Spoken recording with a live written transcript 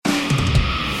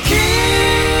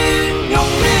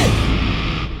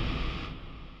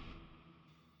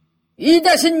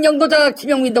이다신 영도자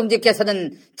김용민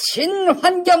동지께서는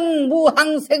친환경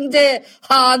무항생제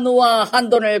한우와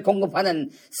한돈을 공급하는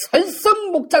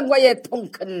설성목장과의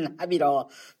통큰 합의로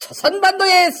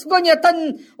조선반도의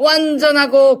수건이었던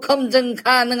완전하고 검증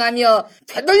가능하며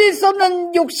되돌릴 수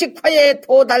없는 육식화에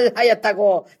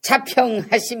도달하였다고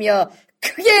자평하시며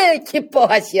크게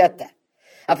기뻐하시었다.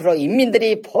 앞으로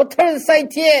인민들이 포털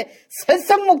사이트에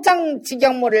설성목장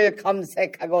직영몰을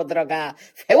검색하고 들어가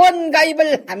회원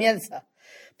가입을 하면서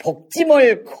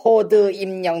복지몰 코드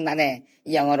입력란에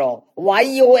영어로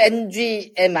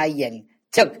YONGMIN,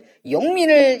 즉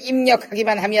용민을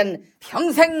입력하기만 하면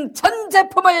평생 전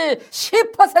제품을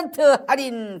 10%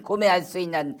 할인 구매할 수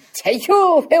있는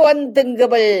제휴 회원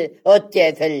등급을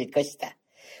얻게 될 것이다.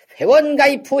 회원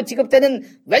가입 후 지급되는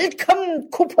웰컴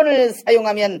쿠폰을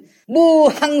사용하면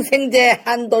무항생제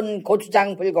한돈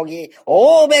고추장 불고기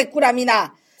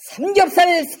 500g이나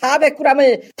삼겹살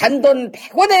 400g을 단돈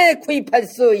 100원에 구입할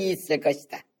수 있을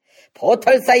것이다.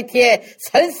 포털 사이트에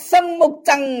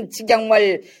설성목장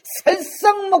직영몰,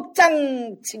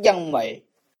 설성목장 직영몰.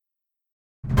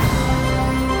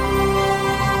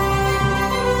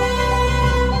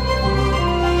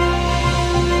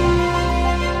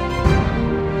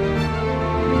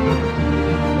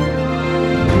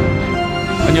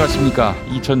 안녕하십니까.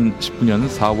 2019년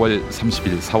 4월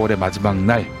 30일 4월의 마지막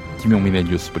날 김용민의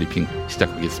뉴스브리핑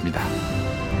시작하겠습니다.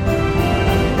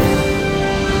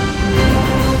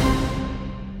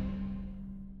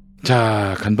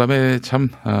 자, 간밤에 참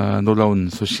놀라운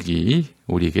소식이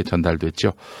우리에게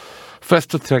전달됐죠.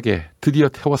 패스트트랙에 드디어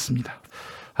태웠습니다.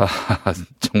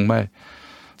 정말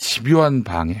집요한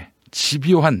방해,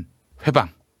 집요한 회방,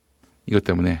 이것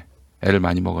때문에 애를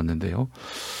많이 먹었는데요.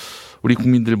 우리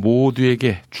국민들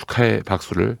모두에게 축하의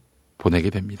박수를 보내게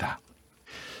됩니다.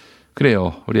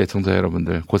 그래요. 우리 애청자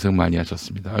여러분들 고생 많이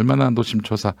하셨습니다. 얼마나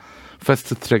노심초사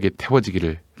패스트트랙에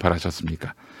태워지기를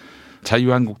바라셨습니까?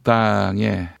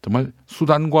 자유한국당의 정말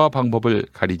수단과 방법을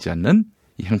가리지 않는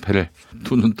이 행패를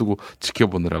두 눈 뜨고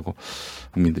지켜보느라고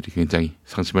국민들이 굉장히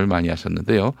상심을 많이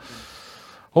하셨는데요.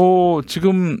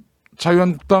 지금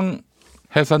자유한국당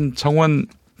해산청원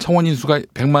청원 인수가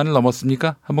 100만을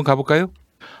넘었습니까? 한번 가볼까요?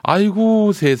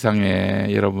 아이고 세상에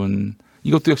여러분,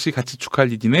 이것도 역시 같이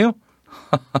축하할 일이네요.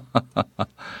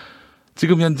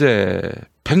 지금 현재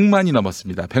 100만이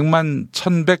넘었습니다. 100만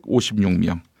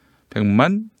 1156명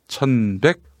 100만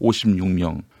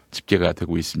 1156명 집계가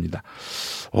되고 있습니다.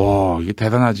 이게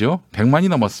대단하죠. 100만이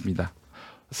넘었습니다.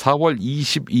 4월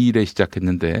 22일에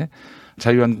시작했는데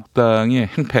자유한국당의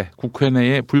행패, 국회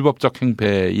내의 불법적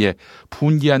행패에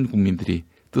분개한 국민들이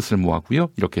뜻을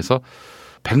모았고요. 이렇게 해서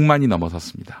 100만이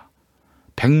넘어섰습니다.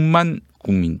 100만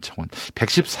국민청원.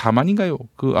 114만인가요?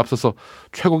 그 앞서서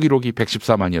최고 기록이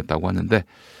 114만이었다고 하는데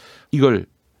이걸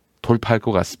돌파할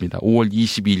것 같습니다. 5월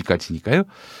 22일까지니까요.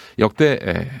 역대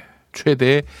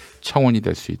최대의 청원이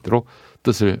될 수 있도록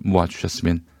뜻을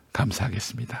모아주셨으면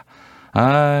감사하겠습니다.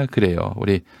 그래요.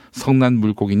 우리 성난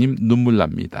물고기님 눈물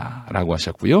납니다. 라고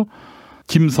하셨고요.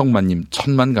 김성만님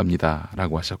 1000만 갑니다.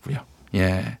 라고 하셨고요.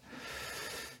 예.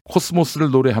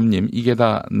 코스모스를 노래함님, 이게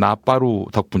다 나빠루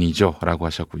덕분이죠. 라고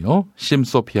하셨고요.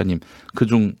 심소피아님,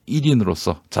 그중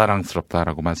 1인으로서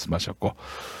자랑스럽다라고 말씀하셨고,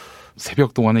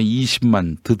 새벽 동안에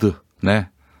 20만 드드, 네.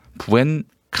 부엔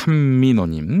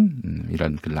캄미노님,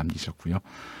 이런 글 남기셨고요.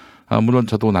 물론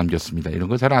저도 남겼습니다. 이런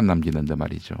거 잘 안 남기는데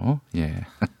말이죠. 예.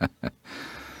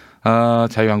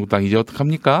 자유한국당 이제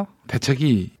어떡합니까?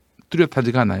 대책이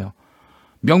뚜렷하지가 않아요.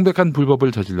 명백한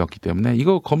불법을 저질렀기 때문에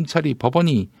이거 검찰이,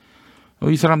 법원이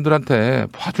이 사람들한테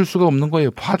봐줄 수가 없는 거예요.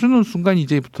 봐주는 순간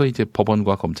이제부터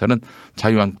법원과 검찰은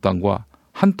자유한국당과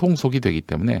한통속이 되기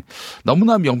때문에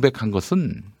너무나 명백한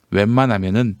것은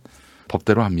웬만하면은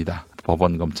법대로 합니다.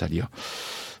 법원, 검찰이요.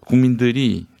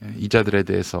 국민들이 이자들에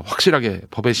대해서 확실하게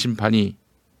법의 심판이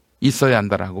있어야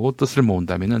한다라고 뜻을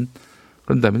모은다면은,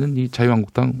 그런다면은 이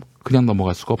자유한국당 그냥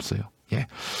넘어갈 수가 없어요. 예.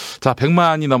 자,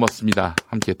 100만이 넘었습니다.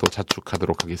 함께 또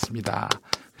자축하도록 하겠습니다.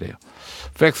 그래요.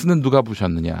 팩스는 누가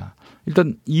부셨느냐?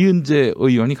 일단 이은재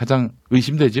의원이 가장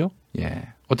의심되죠. 예.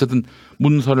 어쨌든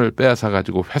문서를 빼앗아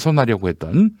가지고 훼손하려고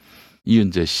했던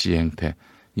이은재 씨의 행태,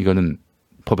 이거는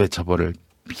법의 처벌을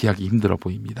피하기 힘들어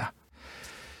보입니다.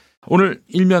 오늘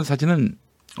일면 사진은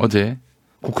어제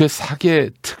국회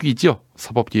 4개 특위죠.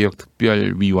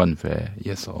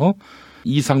 사법개혁특별위원회에서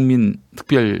이상민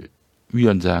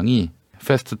특별위원장이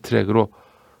패스트트랙으로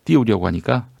띄우려고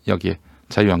하니까 여기에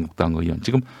자유한국당 의원,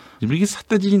 지금 이게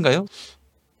삿대질인가요?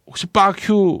 혹시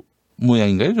빠큐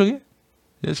모양인가요, 저게?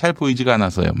 잘 보이지가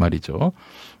않아서요, 말이죠.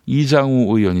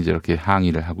 이장우 의원이 저렇게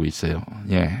항의를 하고 있어요.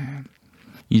 예.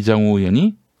 이장우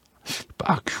의원이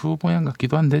빠큐 모양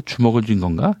같기도 한데 주먹을 쥔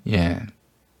건가? 예.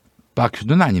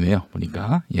 박큐는 아니네요.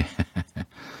 보니까. 예.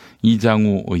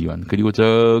 이장우 의원, 그리고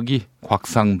저기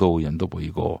곽상도 의원도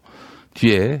보이고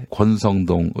뒤에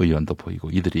권성동 의원도 보이고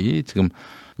이들이 지금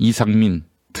이상민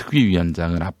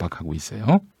특위위원장을 압박하고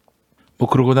있어요. 뭐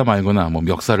그러거나 말거나 뭐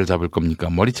멱살을 잡을 겁니까?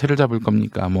 머리채를 잡을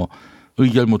겁니까? 뭐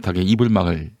의결 못하게 입을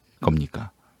막을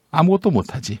겁니까? 아무것도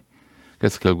못하지.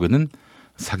 그래서 결국에는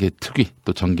사개 특위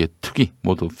또 정계 특위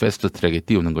모두 패스트 트랙에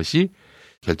띄우는 것이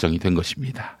결정이 된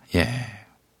것입니다. 예.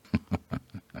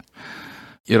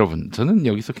 여러분, 저는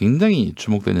여기서 굉장히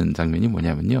주목되는 장면이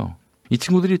뭐냐면요. 이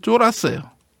친구들이 쫄았어요.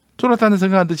 쫄았다는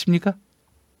생각 안 드십니까?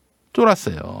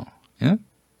 쫄았어요. 예?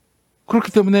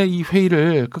 그렇기 때문에 이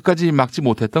회의를 끝까지 막지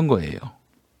못했던 거예요.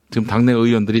 지금 당내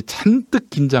의원들이 잔뜩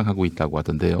긴장하고 있다고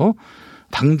하던데요.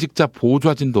 당직자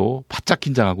보좌진도 바짝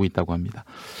긴장하고 있다고 합니다.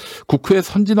 국회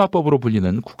선진화법으로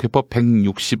불리는 국회법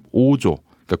 165조,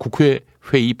 그러니까 국회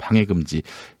회의 방해 금지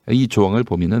이 조항을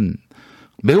보면은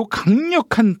매우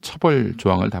강력한 처벌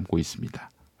조항을 담고 있습니다.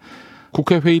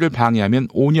 국회 회의를 방해하면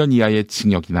 5년 이하의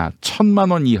징역이나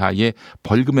 1,000만 원 이하의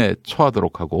벌금에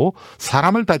처하도록 하고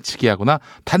사람을 다치게 하거나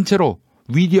단체로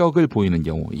위력을 보이는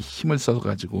경우 힘을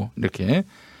써가지고 이렇게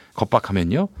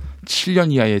겁박하면요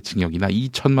 7년 이하의 징역이나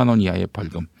 2,000만 원 이하의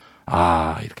벌금.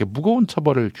 이렇게 무거운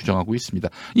처벌을 규정하고 있습니다.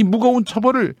 이 무거운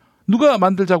처벌을 누가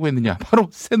만들자고 했느냐? 바로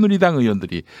새누리당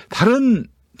의원들이. 다른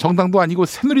정당도 아니고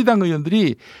새누리당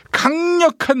의원들이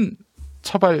강력한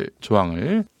처벌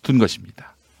조항을 둔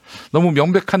것입니다. 너무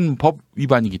명백한 법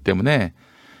위반이기 때문에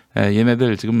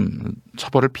얘네들 지금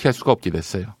처벌을 피할 수가 없게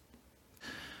됐어요.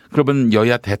 그러면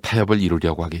여야 대타협을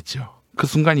이루려고 하겠죠. 그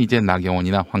순간 이제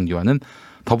나경원이나 황교안은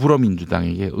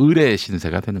더불어민주당에게 의뢰의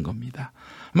신세가 되는 겁니다.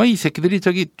 아마 이 새끼들이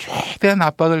저기 최대한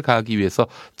압박을 가하기 위해서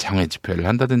장외 집회를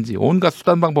한다든지 온갖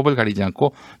수단 방법을 가리지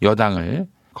않고 여당을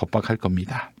겁박할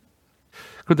겁니다.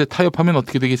 그런데 타협하면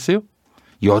어떻게 되겠어요?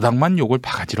 여당만 욕을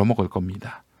바가지로 먹을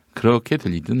겁니다. 그렇게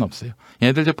될 일은 없어요.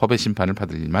 얘네들 이제 법의 심판을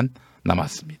받을 일만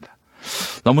남았습니다.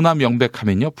 너무나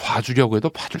명백하면요 봐주려고 해도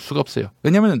봐줄 수가 없어요.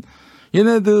 왜냐하면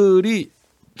얘네들이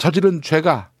저지른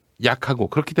죄가 약하고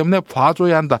그렇기 때문에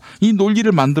봐줘야 한다. 이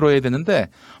논리를 만들어야 되는데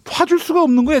봐줄 수가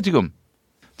없는 거예요 지금.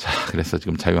 자, 그래서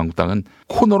지금 자유한국당은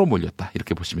코너로 몰렸다.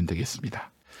 이렇게 보시면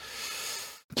되겠습니다.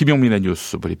 김용민의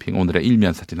뉴스 브리핑 오늘의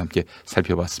일면 사진 함께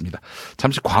살펴봤습니다.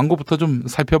 잠시 광고부터 좀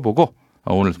살펴보고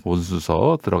오늘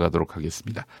본순서 들어가도록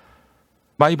하겠습니다.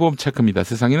 마이보험 체크입니다.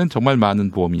 세상에는 정말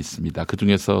많은 보험이 있습니다.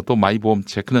 그중에서도 마이보험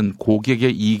체크는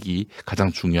고객의 이익이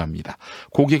가장 중요합니다.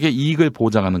 고객의 이익을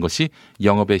보장하는 것이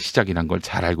영업의 시작이란 걸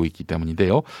잘 알고 있기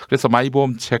때문인데요. 그래서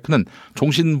마이보험 체크는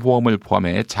종신보험을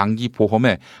포함해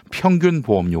장기보험의 평균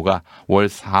보험료가 월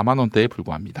 4만 원대에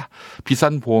불과합니다.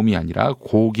 비싼 보험이 아니라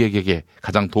고객에게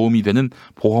가장 도움이 되는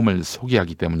보험을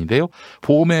소개하기 때문인데요.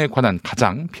 보험에 관한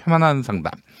가장 편안한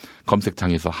상담,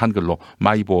 검색창에서 한글로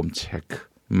마이보험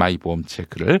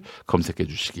체크를 검색해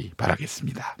주시기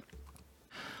바라겠습니다.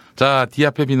 자,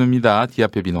 디아페 비누입니다.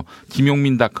 디아페 비누.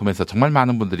 김용민닷컴에서 정말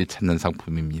많은 분들이 찾는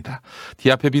상품입니다.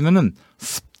 디아페 비누는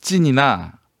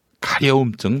습진이나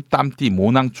가려움증, 땀띠,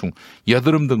 모낭충,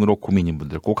 여드름 등으로 고민인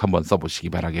분들 꼭 한번 써보시기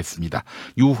바라겠습니다.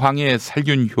 유황의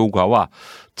살균 효과와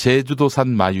제주도산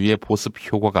마유의 보습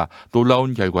효과가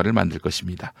놀라운 결과를 만들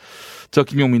것입니다. 저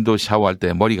김용민도 샤워할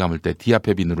때, 머리 감을 때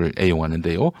디아페 비누를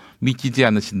애용하는데요. 믿기지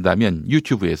않으신다면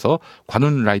유튜브에서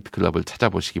관훈 라이트 클럽을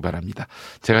찾아보시기 바랍니다.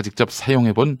 제가 직접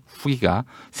사용해본 후기가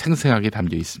생생하게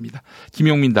담겨 있습니다.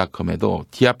 김용민닷컴에도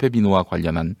디아페 비누와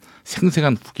관련한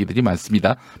생생한 후기들이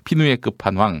많습니다. 비누의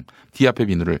끝판왕 디아페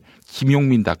비누를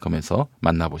김용민닷컴에서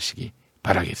만나보시기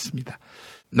바라겠습니다.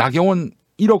 나경원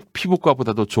 1억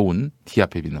피부과보다도 좋은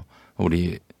디아페 비누.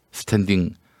 우리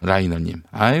스탠딩 라이너님.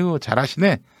 아유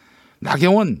잘하시네.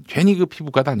 나경원 괜히 그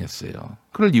피부과 다녔어요.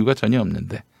 그럴 이유가 전혀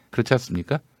없는데. 그렇지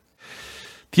않습니까?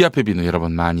 디아페 비누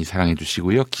여러분 많이 사랑해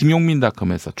주시고요.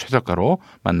 김용민닷컴에서 최저가로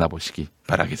만나보시기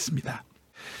바라겠습니다.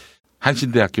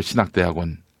 한신대학교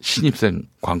신학대학원 신입생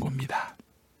광고입니다.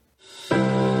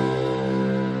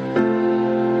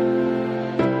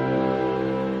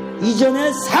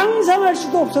 이전에 상상할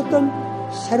수도 없었던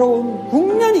새로운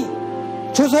국면이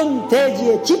조선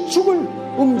대지의 지축을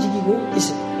움직이고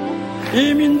있습니다.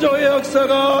 이 민족의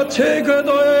역사가 제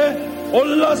궤도에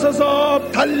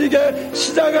올라서서 달리게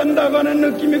시작한다고 하는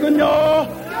느낌이군요.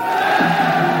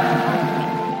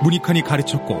 문익환이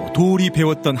가르쳤고 도울이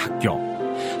배웠던 학교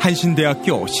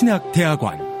한신대학교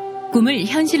신학대학원. 꿈을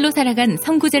현실로 살아간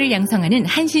선구자를 양성하는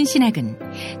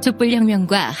한신신학은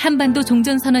촛불혁명과 한반도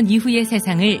종전선언 이후의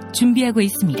세상을 준비하고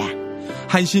있습니다.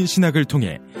 한신신학을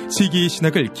통해 세계의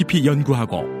신학을 깊이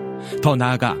연구하고 더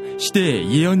나아가 시대의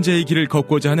예언자의 길을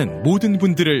걷고자 하는 모든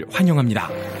분들을 환영합니다.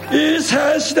 이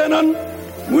새 시대는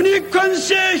문희권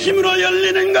씨의 힘으로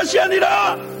열리는 것이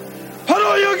아니라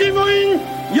바로 여기 모인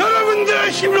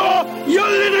여러분들의 힘으로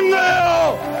열리는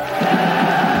거예요.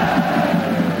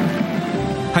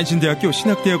 한신대학교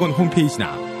신학대학원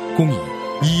홈페이지나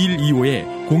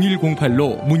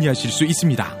 02-2125-0108로 문의하실 수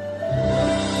있습니다.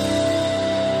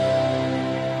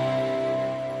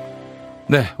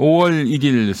 네, 5월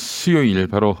 1일 수요일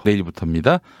바로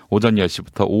내일부터입니다. 오전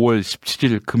 10시부터 5월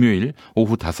 17일 금요일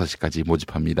오후 5시까지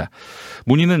모집합니다.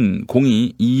 문의는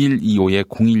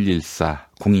 02-2125-0114,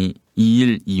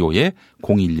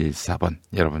 02-2125-0114번.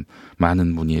 여러분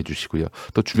많은 문의해 주시고요.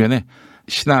 또 주변에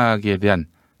신학에 대한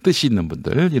뜻이 있는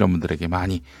분들, 이런 분들에게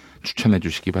많이 추천해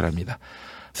주시기 바랍니다.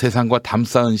 세상과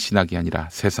담쌓은 신학이 아니라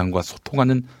세상과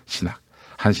소통하는 신학,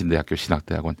 한신대학교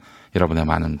신학대학원, 여러분의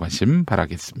많은 관심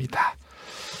바라겠습니다.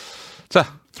 자,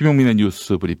 김용민의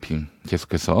뉴스 브리핑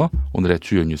계속해서 오늘의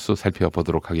주요 뉴스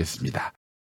살펴보도록 하겠습니다.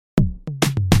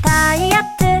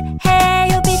 다이어트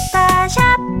해요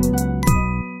비타샵.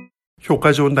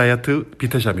 효과 좋은 다이어트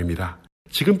비타샵입니다.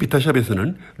 지금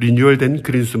비타샵에서는 리뉴얼된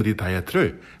그린 스무디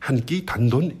다이어트를 한 끼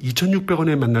단돈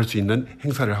 2,600원에 만날 수 있는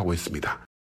행사를 하고 있습니다.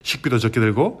 식비도 적게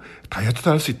들고 다이어트도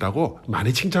할 수 있다고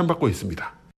많이 칭찬받고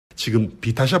있습니다. 지금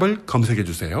비타샵을 검색해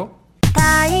주세요.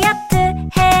 다이어트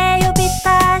해요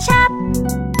비타샵.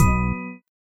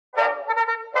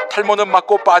 탈모는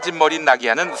막고 빠진 머리 나게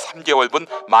하는 3개월분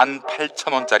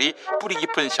 18,000원짜리 뿌리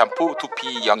깊은 샴푸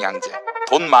두피 영양제.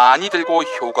 돈 많이 들고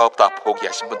효과 없다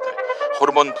포기하신 분들,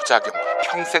 호르몬 부작용,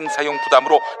 평생 사용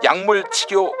부담으로 약물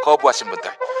치료 거부하신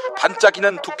분들,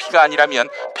 반짝이는 두피가 아니라면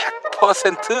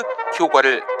 100%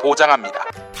 효과를 보장합니다.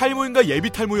 탈모인가 예비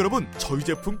탈모 여러분, 저희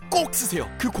제품 꼭 쓰세요.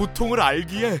 그 고통을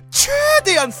알기에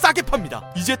최대한 싸게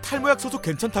팝니다. 이제 탈모약 소속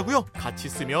괜찮다고요? 같이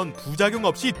쓰면 부작용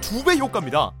없이 2배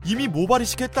효과입니다. 이미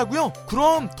모발이식 했다고요?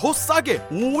 그럼 더 싸게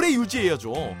오래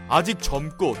유지해야죠. 아직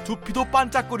젊고 두피도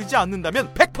반짝거리지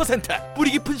않는다면 100%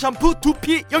 뿌리 깊은 샴푸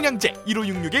두피 영양제.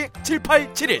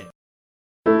 1566-7871.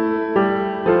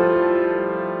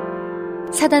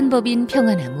 사단법인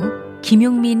평화나무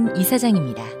김용민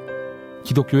이사장입니다.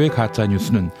 기독교의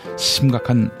가짜뉴스는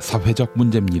심각한 사회적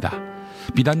문제입니다.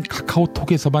 비단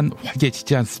카카오톡에서만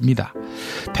활개치지 않습니다.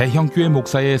 대형교회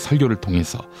목사의 설교를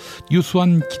통해서,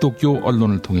 유수한 기독교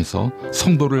언론을 통해서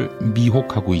성도를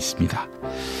미혹하고 있습니다.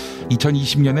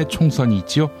 2020년에 총선이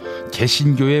있지요.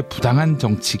 개신교의 부당한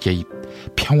정치 개입,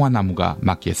 평화나무가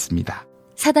막겠습니다.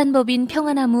 사단법인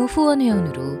평화나무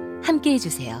후원회원으로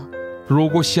함께해주세요.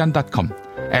 로고시안.com,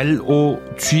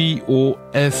 LOGOSIAN.com,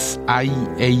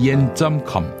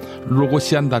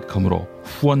 로고시안.com으로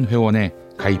후원회원에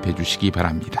가입해 주시기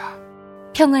바랍니다.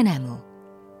 평화나무,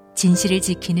 진실을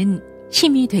지키는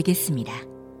힘이 되겠습니다.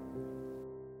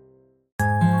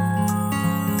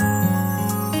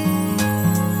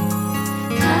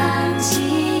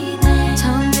 당신의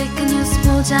정직한 뉴스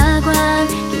보좌관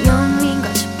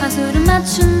김용민과 주파수를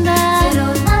맞춘다.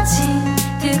 새로운 아침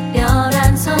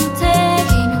특별한 선택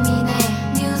김용민의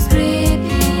뉴스 브리핑.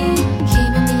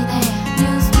 김용민의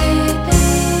뉴스 브리핑.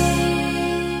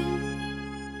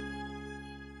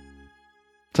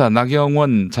 자,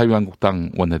 나경원 자유한국당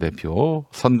원내대표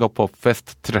선거법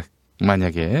패스트트랙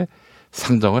만약에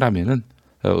상정을 하면은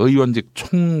의원직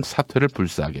총사퇴를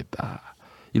불사하겠다,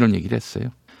 이런 얘기를 했어요.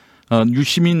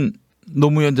 유시민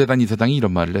노무현 재단 이사장이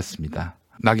이런 말을 했습니다.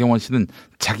 나경원 씨는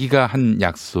자기가 한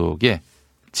약속에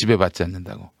지배받지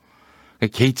않는다고,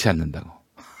 개의치 않는다고.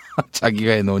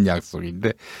 자기가 해놓은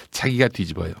약속인데 자기가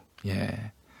뒤집어요.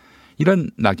 예, 이런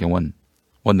나경원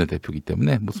원내대표이기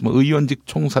때문에 무슨 의원직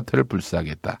총사퇴를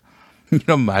불사하겠다,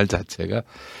 이런 말 자체가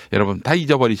여러분 다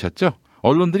잊어버리셨죠?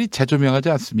 언론들이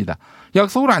재조명하지 않습니다.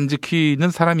 약속을 안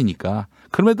지키는 사람이니까.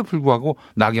 그럼에도 불구하고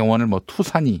나경원을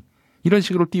투사니 이런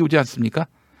식으로 띄우지 않습니까?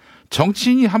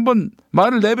 정치인이 한번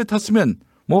말을 내뱉었으면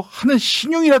하는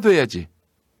신용이라도 해야지.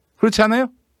 그렇지 않아요?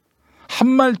 한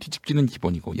말 뒤집기는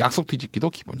기본이고 약속 뒤집기도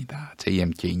기본이다.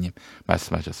 JMK님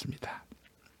말씀하셨습니다.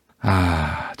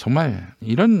 아, 정말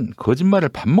이런 거짓말을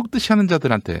밥 먹듯이 하는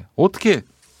자들한테 어떻게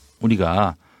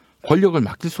우리가 권력을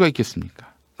맡길 수가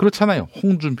있겠습니까? 그렇잖아요.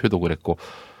 홍준표도 그랬고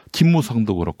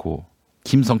김무성도 그렇고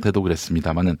김성태도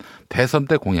그랬습니다만은 대선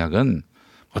때 공약은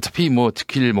어차피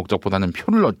지킬 목적보다는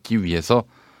표를 얻기 위해서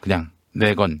그냥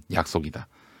내건 약속이다,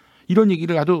 이런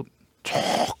얘기를 아주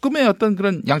조금의 어떤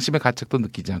그런 양심의 가책도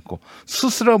느끼지 않고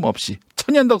스스럼 없이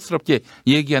천연덕스럽게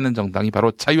얘기하는 정당이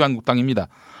바로 자유한국당입니다.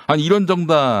 아니, 이런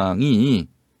정당이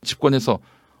집권해서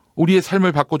우리의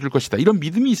삶을 바꿔줄 것이다, 이런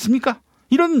믿음이 있습니까?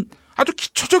 이런 아주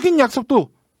기초적인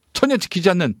약속도 전혀 지키지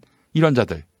않는 이런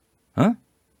자들,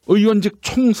 의원직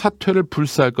총사퇴를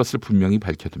불사할 것을 분명히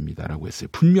밝혀둡니다라고 했어요.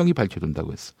 분명히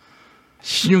밝혀둔다고 했어.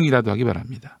 신용이라도 하기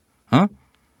바랍니다.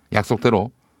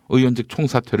 약속대로 의원직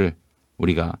총사퇴를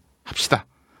우리가 합시다.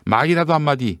 말이라도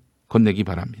한마디 건네기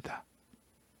바랍니다.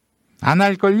 안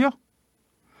할걸요?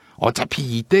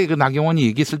 어차피 이때 그 나경원이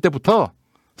얘기했을 때부터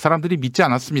사람들이 믿지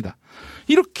않았습니다.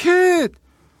 이렇게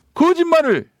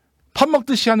거짓말을 밥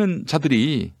먹듯이 하는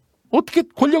자들이 어떻게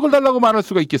권력을 달라고 말할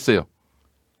수가 있겠어요?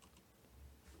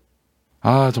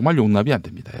 정말 용납이 안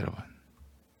됩니다, 여러분.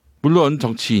 물론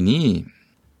정치인이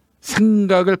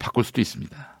생각을 바꿀 수도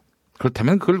있습니다.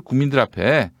 그렇다면 그걸 국민들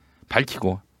앞에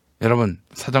밝히고, 여러분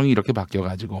사정이 이렇게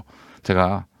바뀌어가지고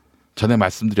제가 전에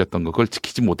말씀드렸던 거 그걸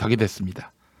지키지 못하게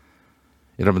됐습니다.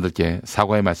 여러분들께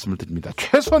사과의 말씀을 드립니다.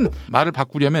 최소한 말을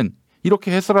바꾸려면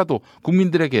이렇게 해서라도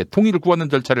국민들에게 동의를 구하는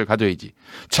절차를 가져야지.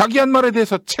 자기 한 말에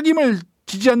대해서 책임을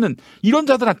지지 않는 이런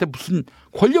자들한테 무슨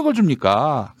권력을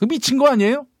줍니까? 그 미친 거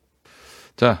아니에요?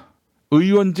 자,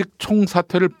 의원직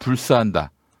총사퇴를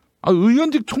불사한다.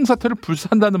 의원직 총사퇴를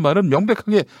불사한다는 말은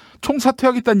명백하게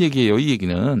총사퇴하겠다는 얘기예요. 이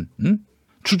얘기는.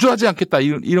 주저하지 않겠다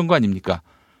이런 거 아닙니까?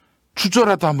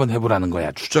 주저라도 한번 해보라는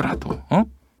거야. 주저라도.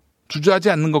 주저하지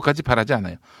않는 것까지 바라지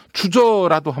않아요.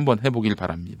 주저라도 한번 해보길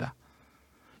바랍니다.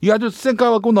 이거 아주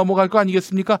쌩까하고 넘어갈 거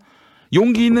아니겠습니까?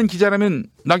 용기 있는 기자라면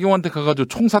나경원한테 가가지고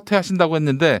총사퇴하신다고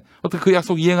했는데 어떻게 그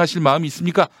약속 이행하실 마음이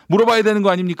있습니까? 물어봐야 되는 거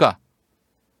아닙니까?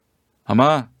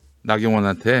 아마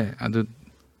나경원한테 아주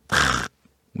탁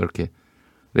이렇게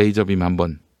레이저빔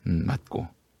한번 맞고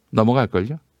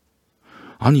넘어갈걸요?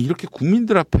 아니 이렇게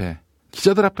국민들 앞에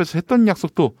기자들 앞에서 했던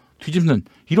약속도 뒤집는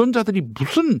이런 자들이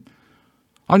무슨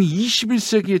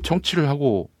 21세기의 정치를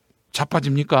하고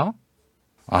자빠집니까?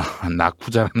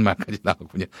 낙후자라는 말까지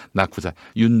나왔군요. 낙후자.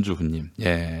 윤주훈님.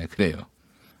 예, 그래요.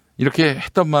 이렇게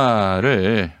했던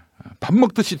말을 밥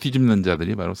먹듯이 뒤집는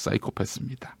자들이 바로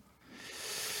사이코패스입니다.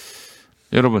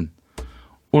 여러분,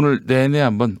 오늘 내내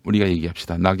한번 우리가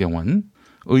얘기합시다. 나경원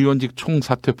의원직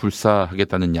총사퇴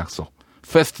불사하겠다는 약속.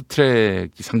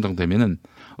 패스트트랙이 상정되면은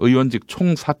의원직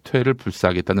총사퇴를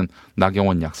불사하겠다는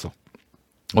나경원 약속.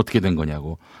 어떻게 된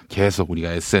거냐고 계속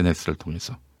우리가 SNS를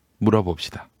통해서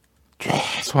물어봅시다.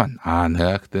 최소한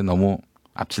내가 그때 너무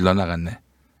앞질러 나갔네.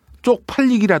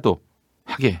 쪽팔리기라도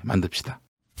하게 만듭시다.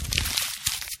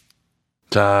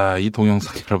 자, 이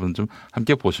동영상 여러분 좀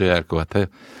함께 보셔야 할 것 같아요.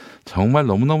 정말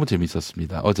너무너무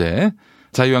재밌었습니다. 어제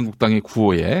자유한국당의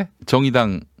구호에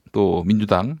정의당 또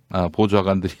민주당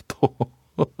보좌관들이 또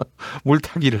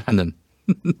물타기를 하는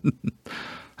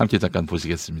함께 잠깐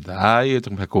보시겠습니다. 이거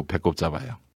좀 배꼽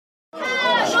잡아요.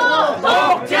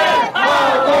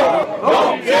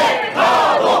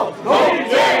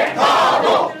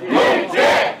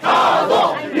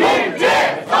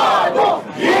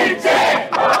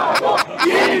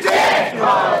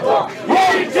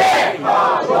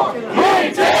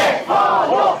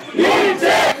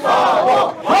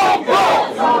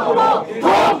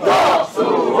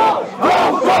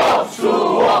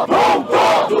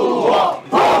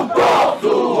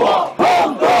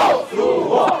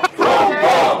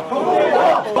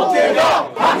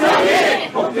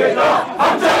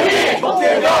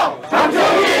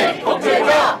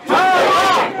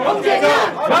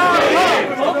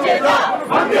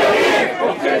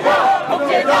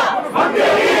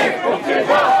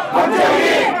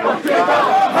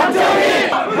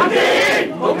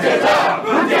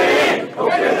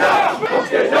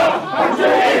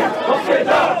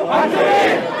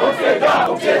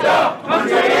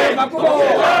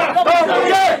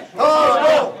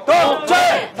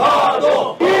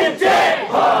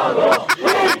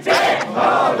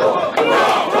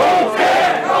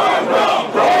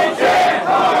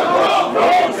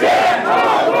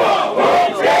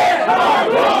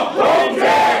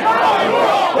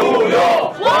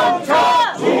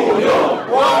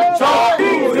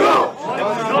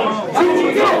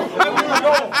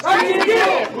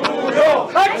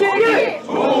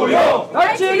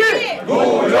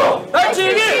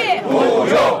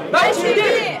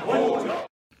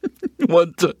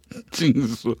 원전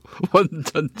징수.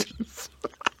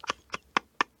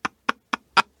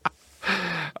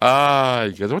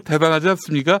 이게 좀 대단하지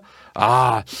않습니까?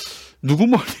 누구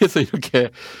머리에서 이렇게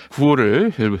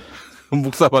구호를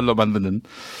묵사발로 만드는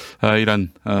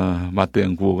이런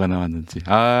맞대응 구호가 나왔는지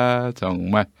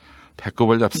정말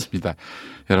배꼽을 잡습니다.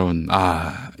 여러분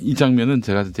이 장면은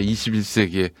제가 진짜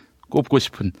 21세기에 꼽고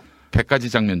싶은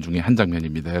 100가지 장면 중에 한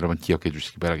장면입니다. 여러분 기억해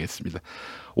주시기 바라겠습니다.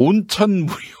 온천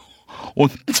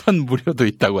무료도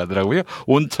있다고 하더라고요.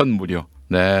 온천 무료.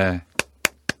 네,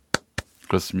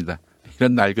 그렇습니다.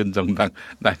 이런 낡은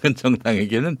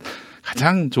정당에게는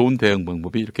가장 좋은 대응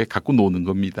방법이 이렇게 갖고 노는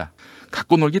겁니다.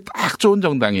 갖고 놀기 딱 좋은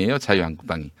정당이에요,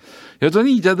 자유한국당이.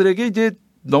 여전히 이자들에게 이제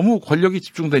너무 권력이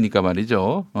집중되니까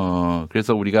말이죠.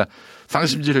 그래서 우리가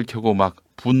쌍심지를 켜고 막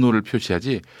분노를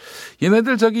표시하지.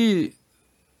 얘네들 저기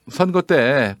선거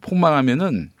때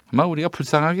폭망하면은 아마 우리가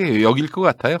불쌍하게 여길 것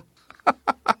같아요.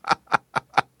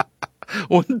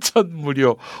 온천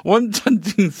무료, 온천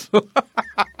징수.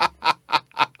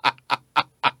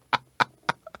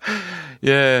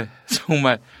 예,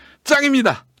 정말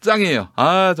짱입니다. 짱이에요.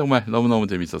 아, 정말 너무너무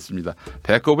재밌었습니다.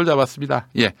 배꼽을 잡았습니다.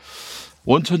 예.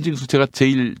 원천 징수 제가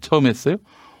제일 처음 했어요.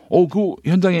 그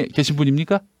현장에 계신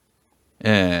분입니까?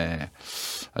 예.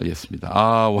 알겠습니다.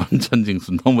 아, 원천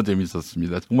징수 너무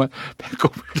재밌었습니다. 정말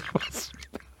배꼽을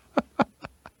잡았습니다.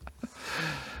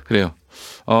 그래요.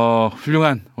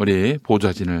 훌륭한 우리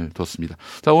보좌진을 뒀습니다.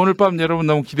 자, 오늘 밤 여러분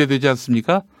너무 기대되지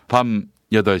않습니까? 밤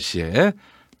 8시에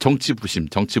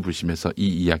정치부심에서 이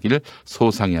이야기를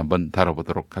소상히 한번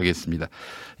다뤄보도록 하겠습니다.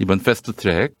 이번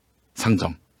패스트트랙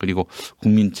상정 그리고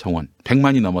국민청원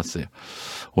 100만이 넘었어요.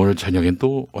 오늘 저녁엔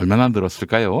또 얼마나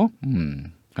늘었을까요?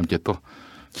 함께 또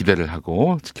기대를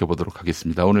하고 지켜보도록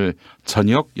하겠습니다. 오늘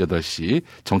저녁 8시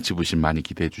정치부심 많이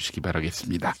기대해 주시기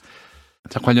바라겠습니다.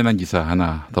 자, 관련한 기사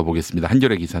하나 더 보겠습니다.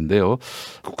 한겨레 기사인데요.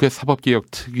 국회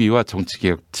사법개혁특위와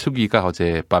정치개혁특위가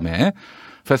어젯밤에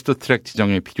패스트트랙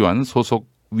지정에 필요한 소속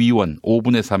위원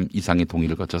 5분의 3 이상의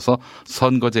동의를 거쳐서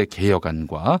선거제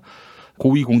개혁안과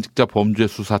고위공직자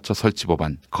범죄수사처 설치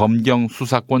법안, 검경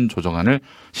수사권 조정안을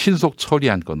신속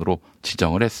처리한 건으로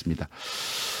지정을 했습니다.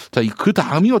 자, 그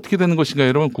다음이 어떻게 되는 것인가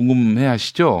여러분 궁금해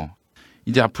하시죠?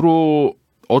 이제 앞으로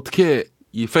어떻게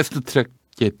이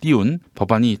패스트트랙에 띄운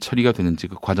법안이 처리가 되는지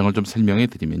그 과정을 좀 설명해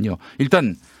드리면요.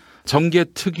 일단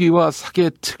정계특위와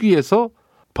사개특위에서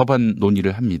법안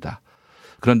논의를 합니다.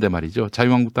 그런데 말이죠.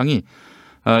 자유한국당이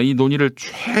이 논의를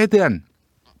최대한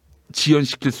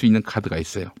지연시킬 수 있는 카드가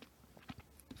있어요.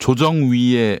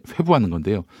 조정위에 회부하는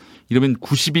건데요. 이러면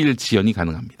 90일 지연이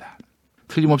가능합니다.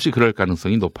 틀림없이 그럴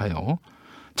가능성이 높아요.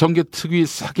 정계특위,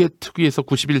 사개특위에서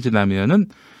 90일 지나면은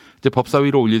이제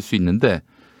법사위로 올릴 수 있는데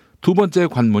두 번째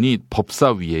관문이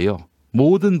법사위예요.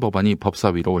 모든 법안이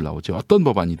법사위로 올라오죠. 어떤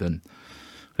법안이든.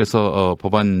 그래서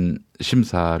법안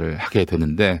심사를 하게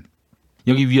되는데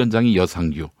여기 위원장이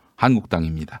여상규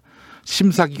한국당입니다.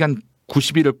 심사기간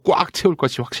 90일을 꽉 채울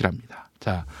것이 확실합니다.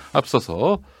 자,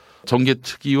 앞서서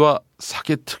정계특위와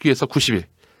사개특위에서 90일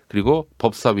그리고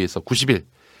법사위에서 90일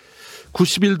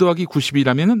 90일 더하기 90일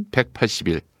하면은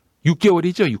 180일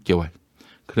 6개월이죠. 6개월.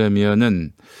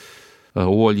 그러면은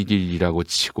 5월 1일이라고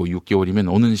치고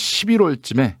 6개월이면 오는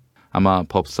 11월쯤에 아마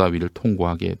법사위를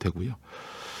통과하게 되고요.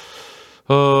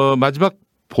 마지막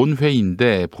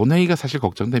본회의인데 본회의가 사실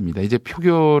걱정됩니다. 이제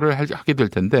표결을 하게 될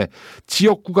텐데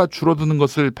지역구가 줄어드는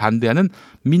것을 반대하는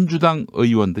민주당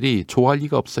의원들이 좋아할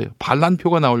리가 없어요.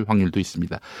 반란표가 나올 확률도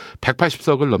있습니다.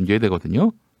 180석을 넘겨야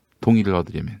되거든요. 동의를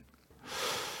얻으려면.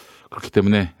 그렇기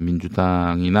때문에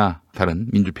민주당이나 다른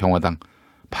민주평화당,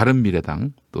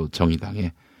 바른미래당 또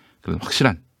정의당의 그런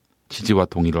확실한 지지와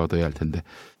동의를 얻어야 할 텐데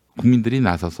국민들이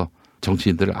나서서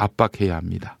정치인들을 압박해야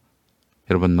합니다.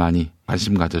 여러분 많이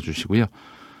관심 가져주시고요.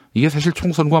 이게 사실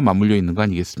총선과 맞물려 있는 거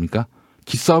아니겠습니까?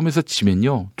 기싸움에서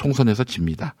지면요. 총선에서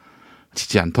집니다.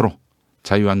 지지 않도록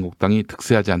자유한국당이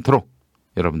득세하지 않도록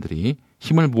여러분들이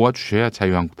힘을 모아주셔야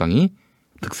자유한국당이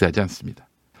득세하지 않습니다.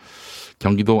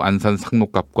 경기도 안산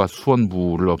상록갑과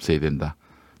수원부를 없애야 된다.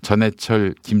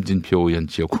 전해철 김진표 의원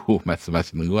지역구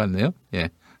말씀하시는 것 같네요.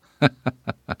 예.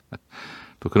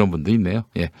 또 그런 분도 있네요.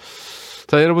 예.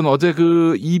 자, 여러분 어제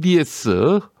그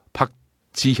EBS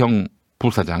박지형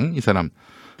부사장 이 사람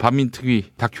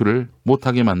반민특위 다큐를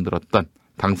못하게 만들었던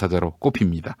당사자로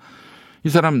꼽힙니다. 이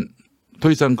사람 더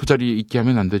이상 그 자리에 있게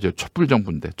하면 안 되죠.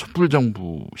 촛불정부인데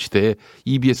촛불정부 시대에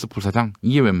EBS 부사장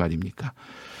이게 웬 말입니까?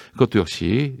 그것도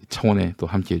역시 청원에 또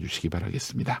함께해 주시기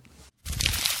바라겠습니다.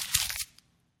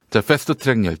 자,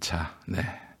 패스트트랙 열차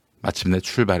마침내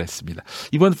출발했습니다.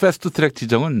 이번 패스트트랙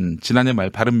지정은 지난해 말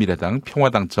바른미래당,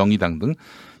 평화당, 정의당 등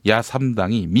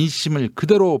야3당이 민심을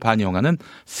그대로 반영하는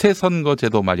새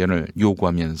선거제도 마련을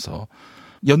요구하면서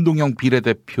연동형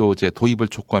비례대표제 도입을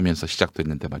촉구하면서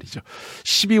시작됐는데 말이죠.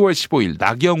 12월 15일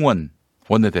나경원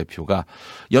원내대표가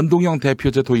연동형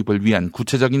대표제 도입을 위한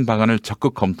구체적인 방안을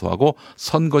적극 검토하고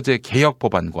선거제 개혁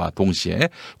법안과 동시에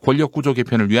권력구조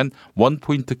개편을 위한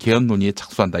원포인트 개헌 논의에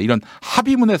착수한다. 이런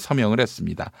합의문에 서명을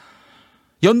했습니다.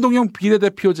 연동형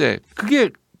비례대표제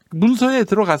그게 문서에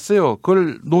들어갔어요.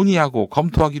 그걸 논의하고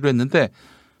검토하기로 했는데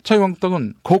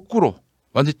자유한국당은 거꾸로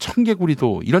완전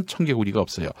청개구리도 이런 청개구리가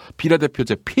없어요.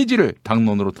 비례대표제 폐지를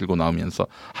당론으로 들고 나오면서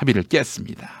합의를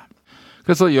깼습니다.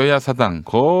 그래서 여야 사당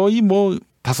거의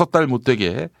 5달 못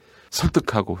되게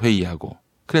설득하고 회의하고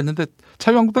그랬는데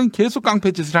자유한국당이 계속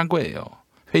깡패짓을 한 거예요.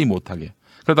 회의 못하게.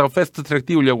 그러다가 패스트트랙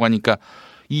띄우려고 하니까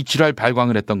이 지랄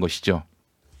발광을 했던 것이죠.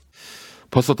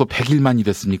 벌써 또 100일만이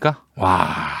됐습니까?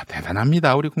 와,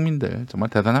 대단합니다. 우리 국민들. 정말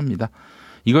대단합니다.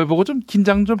 이걸 보고 좀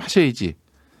긴장 좀 하셔야지.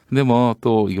 근데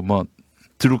또 이거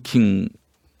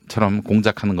드루킹처럼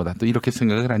공작하는 거다. 또 이렇게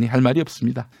생각을 하니 할 말이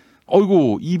없습니다.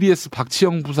 어이구, EBS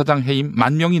박지영 부사장 해임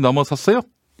 10,000명이 넘어섰어요?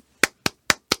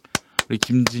 우리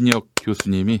김진혁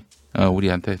교수님이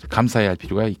우리한테 감사해야 할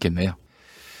필요가 있겠네요.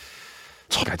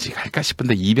 저까지 갈까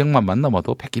싶은데 200만만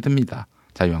넘어도 백기듭니다.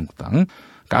 자유한국당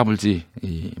까불지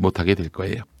못하게 될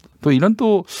거예요. 또 이런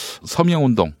또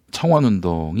서명운동,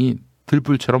 청원운동이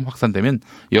들불처럼 확산되면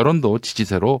여론도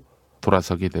지지세로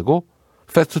돌아서게 되고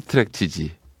패스트트랙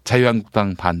지지,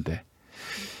 자유한국당 반대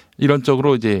이런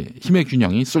쪽으로 이제 힘의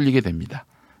균형이 쏠리게 됩니다.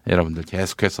 여러분들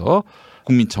계속해서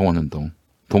국민청원운동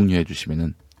독려해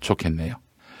주시면 좋겠네요.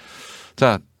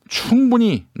 자,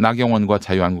 충분히 나경원과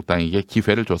자유한국당에게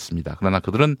기회를 줬습니다. 그러나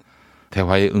그들은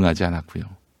대화에 응하지 않았고요.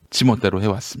 지멋대로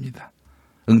해왔습니다.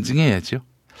 응징해야죠.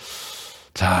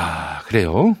 자,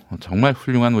 그래요. 정말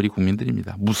훌륭한 우리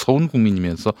국민들입니다. 무서운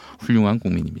국민이면서 훌륭한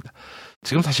국민입니다.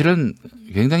 지금 사실은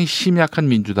굉장히 심약한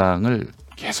민주당을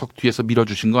계속 뒤에서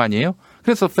밀어주신 거 아니에요?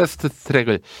 그래서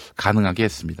패스트트랙을 가능하게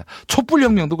했습니다.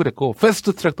 촛불혁명도 그랬고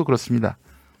패스트트랙도 그렇습니다.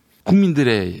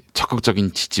 국민들의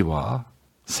적극적인 지지와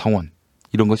성원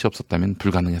이런 것이 없었다면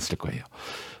불가능했을 거예요.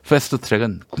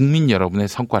 패스트트랙은 국민 여러분의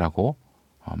성과라고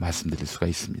말씀드릴 수가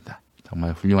있습니다.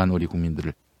 정말 훌륭한 우리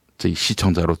국민들을 저희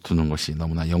시청자로 두는 것이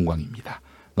너무나 영광입니다.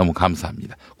 너무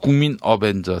감사합니다. 국민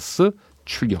어벤져스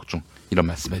출격 중 이런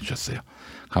말씀해 주셨어요.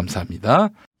 감사합니다.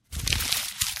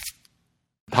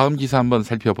 다음 기사 한번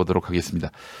살펴보도록 하겠습니다.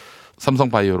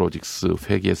 삼성바이오로직스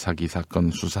회계 사기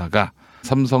사건 수사가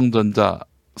삼성전자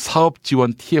사업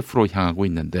지원 TF로 향하고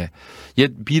있는데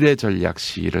옛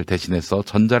미래전략실을 대신해서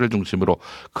전자를 중심으로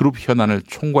그룹 현안을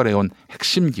총괄해온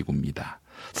핵심 기구입니다.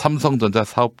 삼성전자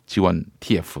사업 지원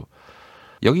TF.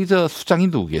 여기 수장이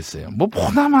누구겠어요?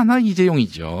 보나마나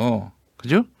이재용이죠.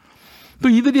 그죠? 또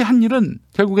이들이 한 일은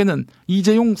결국에는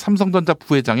이재용 삼성전자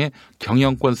부회장의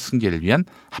경영권 승계를 위한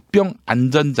합병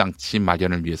안전장치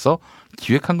마련을 위해서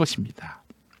기획한 것입니다.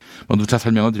 누차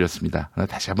설명을 드렸습니다.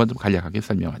 다시 한번 좀 간략하게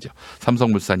설명하죠.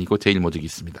 삼성물산이고 제일모직이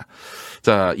있습니다.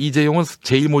 자, 이재용은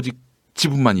제일모직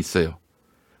지분만 있어요.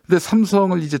 근데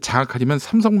삼성을 이제 장악하려면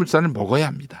삼성물산을 먹어야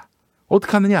합니다.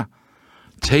 어떻게 하느냐?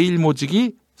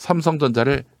 제일모직이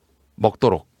삼성전자를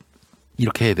먹도록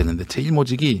이렇게 해야 되는데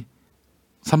제일모직이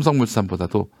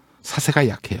삼성물산보다도 사세가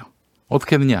약해요.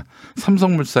 어떻게 하느냐?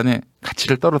 삼성물산의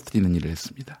가치를 떨어뜨리는 일을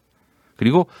했습니다.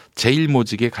 그리고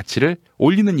제일모직의 가치를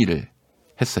올리는 일을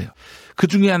했어요. 그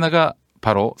중에 하나가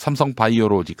바로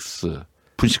삼성바이오로직스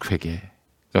분식회계,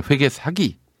 그러니까 회계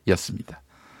사기였습니다.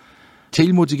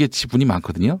 제일모직의 지분이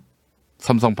많거든요.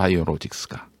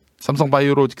 삼성바이오로직스가.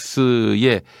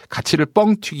 삼성바이오로직스의 가치를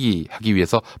뻥튀기 하기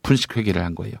위해서 분식회계를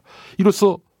한 거예요.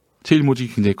 이로써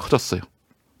제일모직이 굉장히 커졌어요.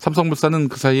 삼성물산은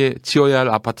그 사이에 지어야 할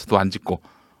아파트도 안 짓고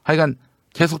하여간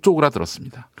계속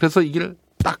쪼그라들었습니다. 그래서 이 길을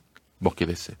딱 먹게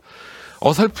됐어요.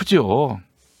 어설프죠.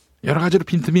 여러 가지로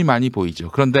빈틈이 많이 보이죠.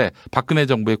 그런데 박근혜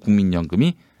정부의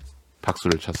국민연금이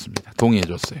박수를 쳤습니다.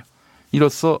 동의해줬어요.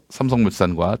 이로써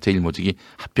삼성물산과 제일모직이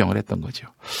합병을 했던 거죠.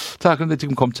 자, 그런데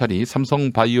지금 검찰이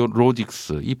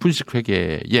삼성바이오로직스 이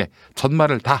분식회계의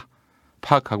전말을 다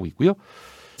파악하고 있고요.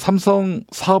 삼성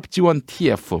사업지원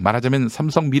TF, 말하자면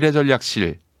삼성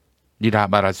미래전략실이라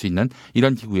말할 수 있는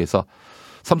이런 기구에서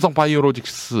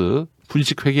삼성바이오로직스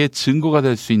분식회계의 증거가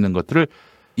될 수 있는 것들을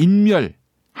인멸한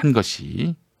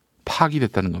것이 파악이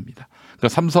됐다는 겁니다. 그러니까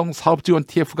삼성 사업지원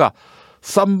TF가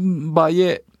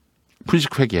삼바의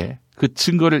분식회계 그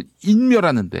증거를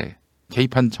인멸하는데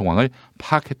개입한 정황을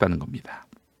파악했다는 겁니다.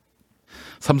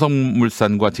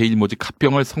 삼성물산과 제일모직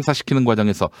합병을 성사시키는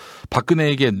과정에서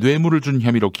박근혜에게 뇌물을 준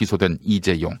혐의로 기소된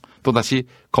이재용, 또다시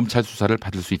검찰 수사를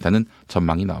받을 수 있다는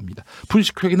전망이 나옵니다.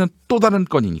 분식회계는 또 다른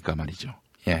건이니까 말이죠.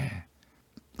 예.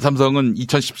 삼성은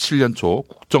 2017년 초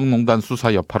국정농단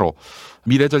수사 여파로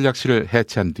미래전략실을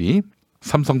해체한 뒤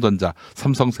삼성전자,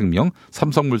 삼성생명,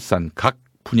 삼성물산 각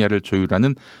분야를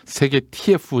조율하는 세계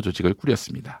TF 조직을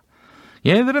꾸렸습니다.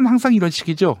 얘네들은 항상 이런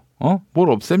식이죠.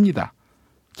 뭘 없앱니다.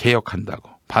 개혁한다고,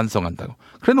 반성한다고.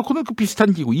 그래 놓고는 그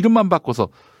비슷한 기구 이름만 바꿔서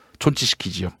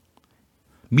존치시키지요.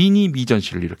 미니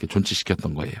미전실을 이렇게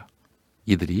존치시켰던 거예요.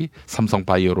 이들이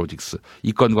삼성바이오로직스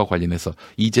이 건과 관련해서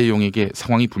이재용에게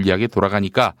상황이 불리하게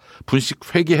돌아가니까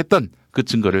분식 회계했던 그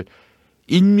증거를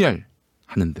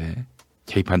인멸하는데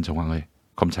개입한 정황을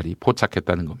검찰이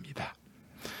포착했다는 겁니다.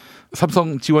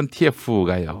 삼성 지원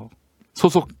TF가요.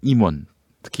 소속 임원,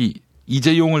 특히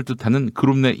이재용을 뜻하는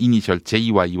그룹 내 이니셜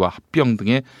JY와 합병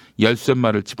등의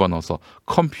열쇠말을 집어넣어서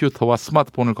컴퓨터와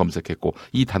스마트폰을 검색했고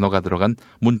이 단어가 들어간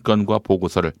문건과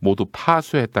보고서를 모두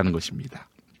파쇄했다는 것입니다.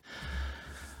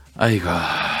 아이고,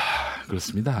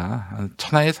 그렇습니다.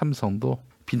 천하의 삼성도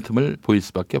빈틈을 보일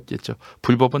수밖에 없겠죠.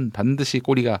 불법은 반드시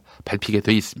꼬리가 밟히게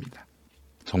돼 있습니다.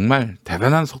 정말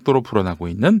대단한 속도로 불어나고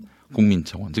있는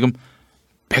국민청원. 지금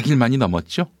 100일만이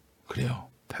넘었죠? 그래요.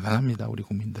 대단합니다. 우리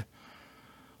국민들.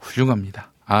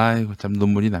 훌륭합니다. 아이고, 참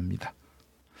눈물이 납니다.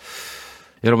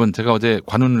 여러분, 제가 어제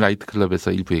관훈 라이트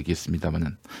클럽에서 일부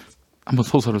얘기했습니다만은 한번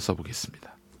소설을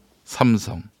써보겠습니다.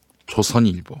 삼성,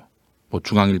 조선일보,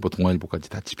 중앙일보, 동아일보까지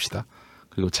다 칩시다.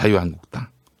 그리고 자유한국당,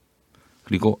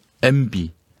 그리고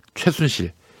MB,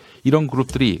 최순실, 이런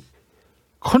그룹들이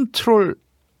컨트롤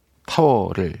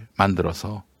타워를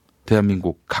만들어서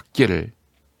대한민국 각계를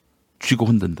쥐고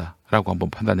흔든다라고 한번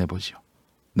판단해 보죠.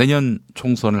 내년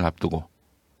총선을 앞두고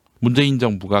문재인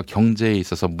정부가 경제에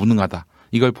있어서 무능하다,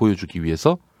 이걸 보여주기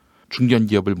위해서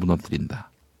중견기업을 무너뜨린다.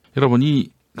 여러분, 이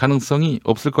가능성이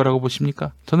없을 거라고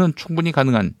보십니까? 저는 충분히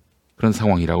가능한 그런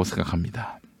상황이라고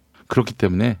생각합니다. 그렇기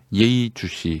때문에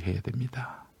예의주시해야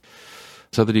됩니다.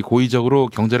 저들이 고의적으로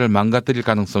경제를 망가뜨릴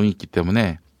가능성이 있기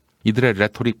때문에 이들의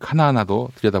레토릭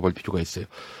하나하나도 들여다볼 필요가 있어요.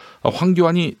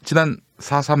 황교안이 지난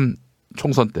 4.3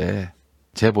 총선 때,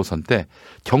 재보선 때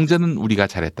경제는 우리가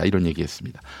잘했다, 이런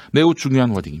얘기했습니다. 매우 중요한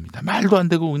워딩입니다. 말도 안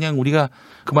되고 그냥 우리가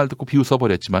그 말 듣고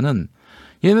비웃어버렸지만은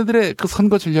얘네들의 그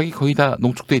선거 전략이 거의 다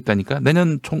농축돼 있다니까.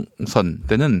 내년 총선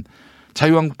때는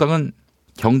자유한국당은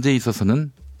경제에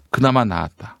있어서는 그나마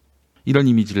나았다, 이런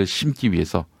이미지를 심기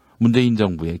위해서 문재인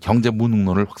정부의 경제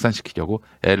무능론을 확산시키려고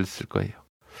애를 쓸 거예요.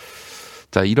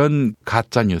 자, 이런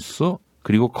가짜 뉴스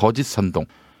그리고 거짓 선동,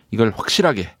 이걸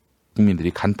확실하게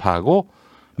국민들이 간파하고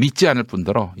믿지 않을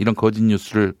뿐더러 이런 거짓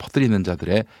뉴스를 퍼뜨리는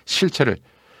자들의 실체를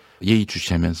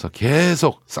예의주시하면서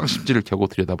계속 쌍심지를 켜고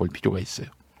들여다볼 필요가 있어요.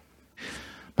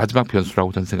 마지막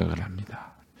변수라고 저는 생각을 합니다.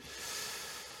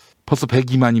 벌써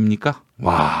 102만입니까?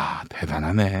 와,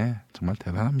 대단하네. 정말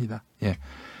대단합니다. 예.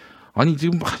 아니,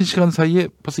 지금 1시간 사이에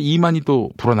벌써 2만이 또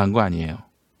불어난 거 아니에요.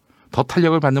 더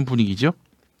탄력을 받는 분위기죠?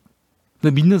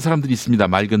 근데 믿는 사람들이 있습니다.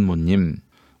 맑은 모님.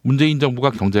 문재인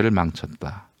정부가 경제를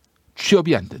망쳤다.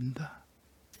 취업이 안 된다.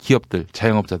 기업들,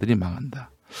 자영업자들이 망한다.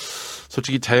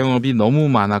 솔직히 자영업이 너무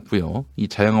많았고요. 이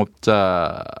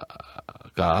자영업자가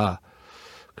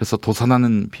그래서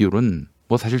도산하는 비율은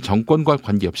사실 정권과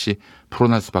관계없이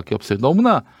불어날 수밖에 없어요.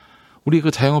 너무나 우리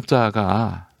그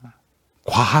자영업자가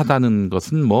과하다는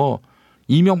것은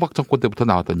이명박 정권 때부터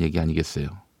나왔던 얘기 아니겠어요.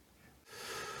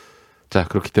 자,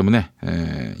 그렇기 때문에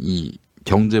이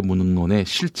경제 무능론의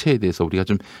실체에 대해서 우리가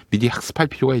좀 미리 학습할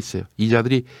필요가 있어요. 이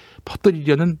자들이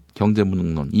퍼뜨리려는 경제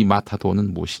무능론, 이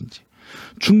마타도어는 무엇인지.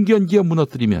 중견기업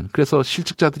무너뜨리면, 그래서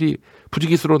실직자들이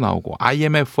부지기수로 나오고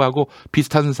IMF하고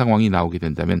비슷한 상황이 나오게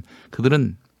된다면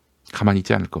그들은 가만히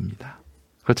있지 않을 겁니다.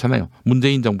 그렇잖아요.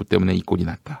 문재인 정부 때문에 이 꼴이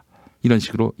났다, 이런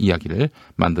식으로 이야기를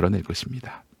만들어낼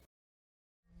것입니다.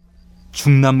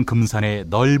 충남 금산의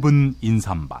넓은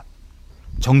인삼밭,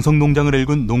 정성농장을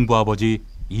일군 농부아버지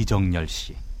이정열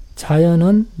씨.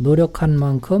 자연은 노력한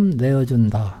만큼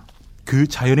내어준다. 그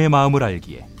자연의 마음을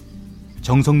알기에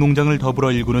정성농장을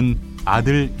더불어 일구는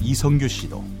아들 이성규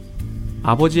씨도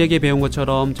아버지에게 배운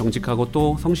것처럼 정직하고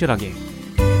또 성실하게.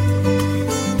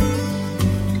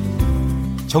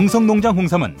 정성농장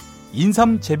홍삼은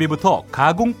인삼 재배부터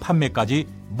가공 판매까지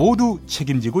모두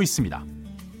책임지고 있습니다.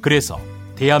 그래서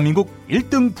대한민국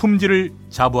 1등 품질을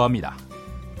자부합니다.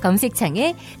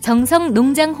 검색창에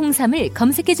정성농장 홍삼을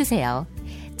검색해주세요.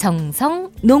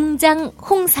 정성농장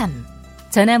홍삼.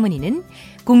 전화문의는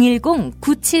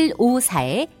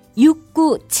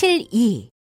 010-9754-6972.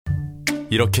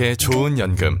 이렇게 좋은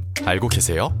연금 알고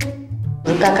계세요?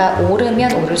 물가가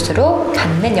오르면 오를수록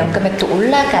받는 연금액도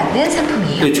올라가는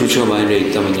상품이에요. 조치가 많이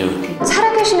있다면요.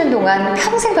 살아계시는 동안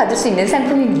평생 받을 수 있는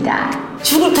상품입니다.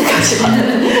 죽을 때까지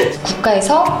받는.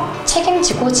 국가에서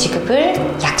책임지고 지급을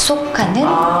약속하는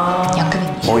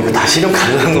연금입니다. 이거 다 실현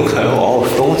가능한 건가요?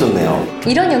 너무 좋네요.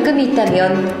 이런 연금이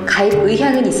있다면 가입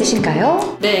의향은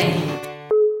있으신가요? 네.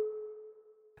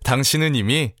 당신은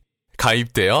이미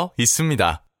가입되어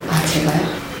있습니다. 제가요?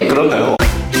 그런가요?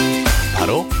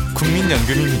 바로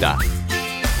국민연금입니다.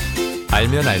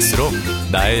 알면 알수록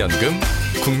나의 연금,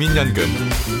 국민연금.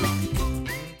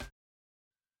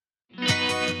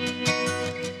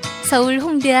 서울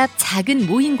홍대 앞 작은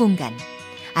모임 공간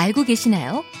알고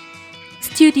계시나요?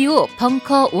 스튜디오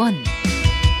벙커원.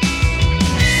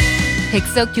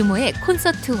 100석 규모의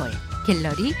콘서트홀,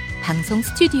 갤러리, 방송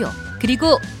스튜디오,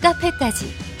 그리고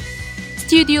카페까지.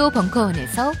 스튜디오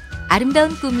벙커원에서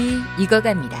아름다운 꿈이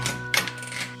익어갑니다.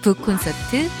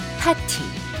 북콘서트, 파티,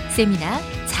 세미나,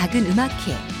 작은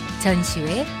음악회,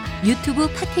 전시회,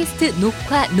 유튜브 팟캐스트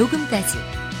녹화, 녹음까지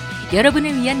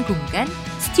여러분을 위한 공간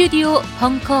스튜디오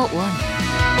벙커원.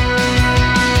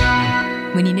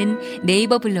 문의는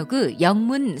네이버 블로그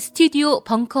영문 스튜디오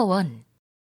벙커원.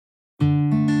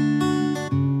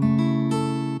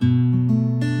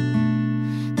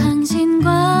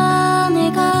 당신과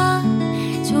내가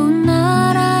좋은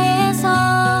나라에서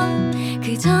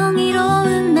그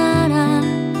정의로운 나라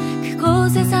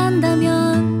그곳에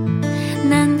산다면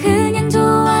난 그냥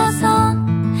좋아서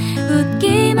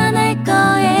웃기만 할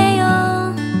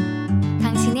거예요.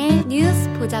 당신의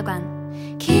뉴스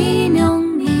보좌관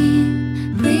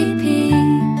김용민 브리핑.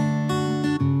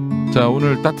 자,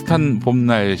 오늘 따뜻한 봄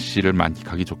날씨를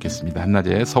만끽하기 좋겠습니다.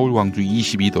 한낮에 서울, 광주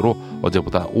 22도로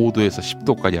어제보다 5도에서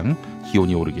 10도가량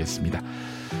기온이 오르겠습니다.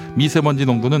 미세먼지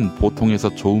농도는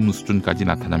보통에서 좋음 수준까지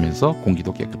나타나면서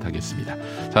공기도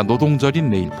깨끗하겠습니다. 자, 노동절인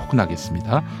내일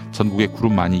포근하겠습니다. 전국에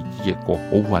구름 많이 끼겠고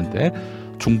오후 한때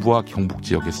중부와 경북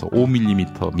지역에서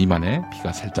 5mm 미만의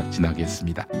비가 살짝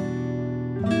지나겠습니다.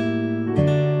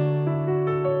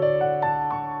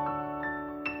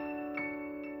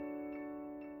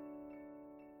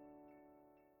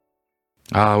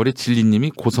 아, 우리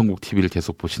진리님이 고성국 TV를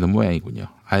계속 보시는 모양이군요.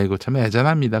 아이고, 참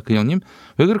애잔합니다. 그 형님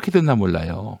왜 그렇게 됐나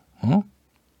몰라요.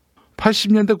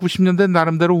 80년대 90년대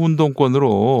나름대로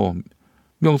운동권으로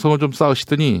명성을 좀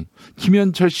쌓으시더니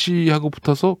김현철 씨하고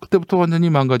붙어서 그때부터 완전히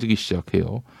망가지기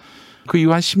시작해요. 그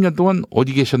이후 한 10년 동안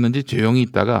어디 계셨는지 조용히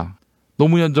있다가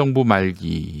노무현 정부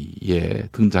말기에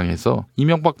등장해서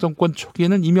이명박 정권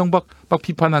초기에는 이명박 막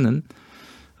비판하는,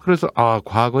 그래서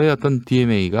과거의 어떤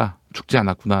DNA가 죽지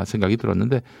않았구나 생각이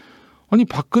들었는데, 아니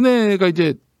박근혜가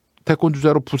이제 대권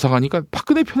주자로 부상하니까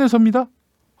박근혜 편에 섭니다.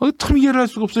 참 이해를 할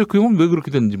수가 없어요. 그 형은 왜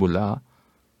그렇게 됐는지 몰라.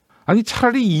 아니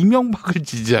차라리 이명박을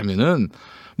지지하면은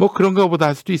뭐 그런가 보다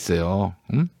할 수도 있어요.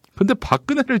 근데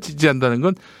박근혜를 지지한다는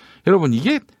건 여러분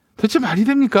이게 대체 말이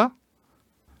됩니까?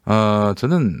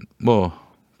 저는 뭐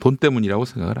돈 때문이라고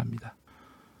생각을 합니다.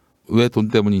 왜 돈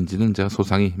때문인지는 제가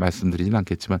소상히 말씀드리진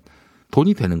않겠지만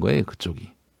돈이 되는 거예요,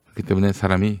 그쪽이. 그렇기 때문에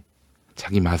사람이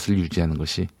자기 맛을 유지하는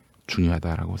것이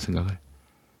중요하다라고 생각을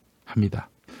합니다.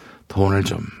 돈을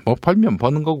좀 뭐 벌면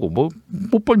버는 거고 뭐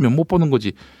못 벌면 못 버는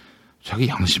거지. 자기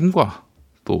양심과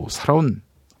또 살아온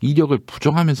이력을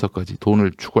부정하면서까지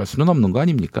돈을 추구할 수는 없는 거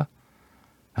아닙니까?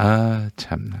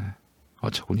 참나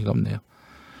어처구니가 없네요.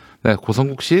 네,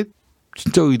 고성국 씨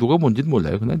진짜 의도가 뭔지는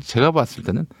몰라요. 그냥 제가 봤을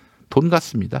때는 돈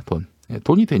같습니다. 돈.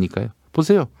 돈이 되니까요.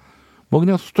 보세요. 뭐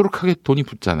그냥 수두룩하게 돈이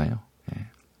붙잖아요.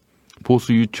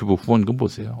 보수 유튜브 후원금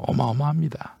보세요.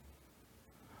 어마어마합니다.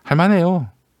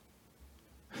 할만해요.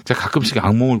 제가 가끔씩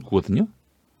악몽을 꾸거든요.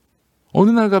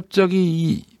 어느 날 갑자기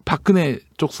이 박근혜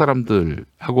쪽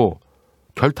사람들하고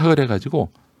결탁을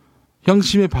해가지고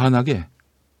형심에 반하게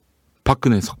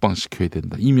박근혜 석방시켜야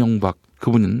된다. 이명박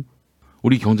그분은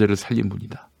우리 경제를 살린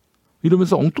분이다.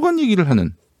 이러면서 엉뚱한 얘기를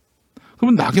하는.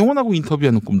 그러면 나경원하고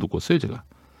인터뷰하는 꿈도 꿨어요, 제가.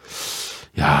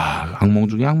 야, 악몽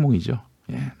중에 악몽이죠.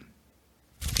 예.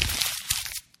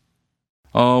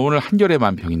 오늘 한겨레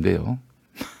만평인데요.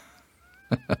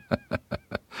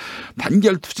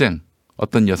 단결투쟁.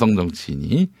 어떤 여성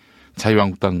정치인이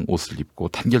자유한국당 옷을 입고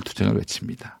단결투쟁을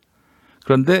외칩니다.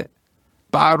 그런데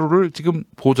빠루를 지금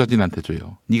보좌진한테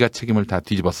줘요. 네가 책임을 다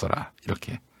뒤집어 써라.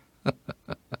 이렇게.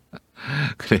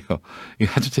 그래요. 이게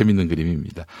아주 재밌는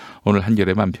그림입니다. 오늘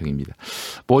한겨레 만평입니다.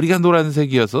 머리가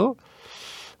노란색이어서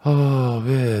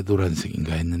왜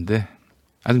노란색인가 했는데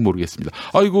아직 모르겠습니다.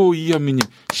 아이고 이현미님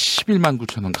 11만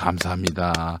 9천 원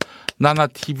감사합니다.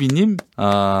 나나TV님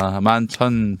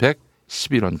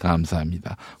 11,111원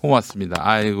감사합니다. 고맙습니다.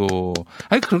 아이고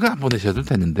그런 거 안 보내셔도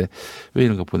되는데 왜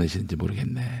이런 거 보내시는지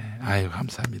모르겠네. 아이고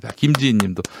감사합니다.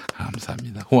 김지인님도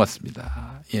감사합니다.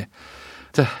 고맙습니다. 예.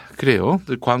 자, 그래요.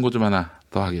 광고 좀 하나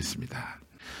더 하겠습니다.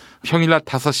 평일날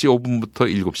 5시 5분부터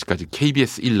 7시까지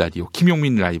KBS 1라디오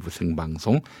김용민 라이브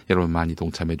생방송 여러분 많이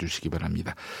동참해 주시기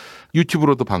바랍니다.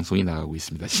 유튜브로도 방송이 나가고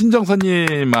있습니다. 신정선님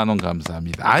 10,000원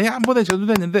감사합니다. 안 보내셔도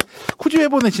되는데 굳이 왜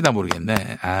보내시나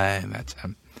모르겠네. 나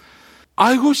참.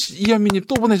 아이고 이현미님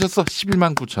또 보내셨어.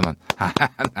 11만 9천 원.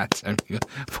 나 참 이거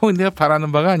뭐 내가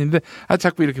바라는 바가 아닌데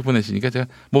자꾸 이렇게 보내시니까 제가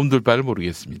몸둘 바를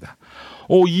모르겠습니다.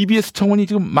 EBS 청원이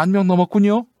지금 10,000명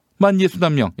넘었군요.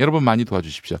 10,061명. 여러분 많이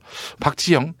도와주십시오.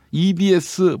 박지영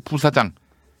EBS 부사장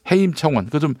해임 청원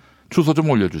그거 좀 주소 좀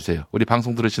올려주세요. 우리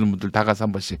방송 들으시는 분들 다 가서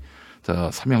한 번씩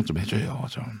서명 좀 해줘요.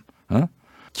 좀.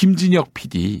 김진혁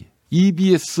PD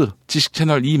EBS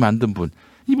지식채널 2 만든 분.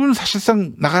 이분은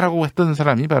사실상 나가라고 했던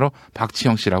사람이 바로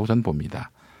박지영 씨라고 저는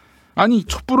봅니다. 아니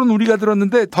촛불은 우리가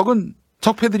들었는데 덕은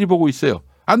적폐들이 보고 있어요.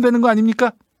 안 되는 거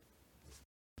아닙니까?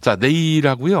 자,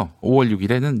 내일하고요. 5월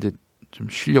 6일에는 이제 좀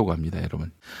쉬려고 합니다,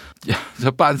 여러분. 야,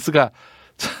 저 빤스가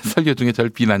설교 중에 저를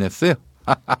비난했어요.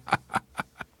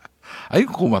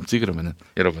 아이고, 고맙지, 그러면은.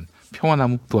 여러분,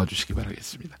 평화나무 도와주시기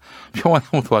바라겠습니다.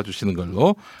 평화나무 도와주시는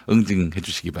걸로 응징해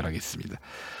주시기 바라겠습니다.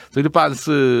 저희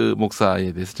빤스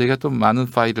목사에 대해서 저희가 또 많은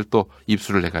파일을 또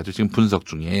입수를 해가지고 지금 분석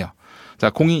중이에요. 자,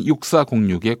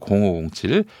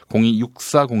 026406-0507,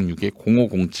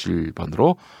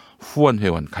 026406-0507번으로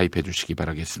후원회원 가입해 주시기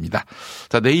바라겠습니다.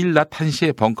 자, 내일 낮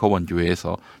 1시에 벙커원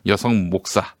교회에서 여성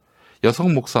목사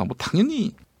뭐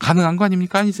당연히 가능한 거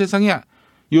아닙니까? 아니 세상에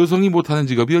여성이 못하는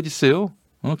직업이 어디 있어요?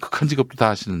 극한 직업도 다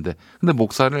하시는데 근데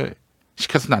목사를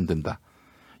시켜서는 안 된다.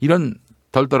 이런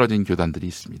덜 떨어진 교단들이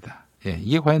있습니다. 예,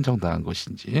 이게 과연 정당한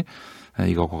것인지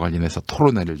이거와 관련해서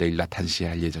토론회를 내일 낮 1시에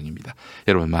할 예정입니다.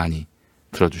 여러분 많이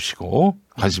들어주시고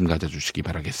관심 가져주시기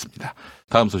바라겠습니다.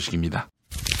 다음 소식입니다.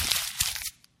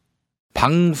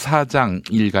 방 사장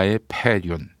일가의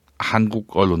폐륜,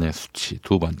 한국 언론의 수치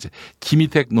두 번째,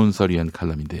 김희택 논설위원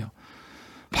칼럼인데요.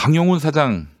 방용훈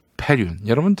사장 폐륜,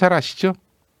 여러분 잘 아시죠?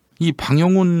 이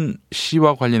방용훈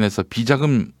씨와 관련해서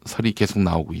비자금설이 계속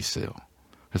나오고 있어요.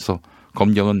 그래서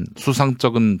검경은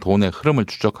수상적인 돈의 흐름을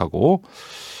추적하고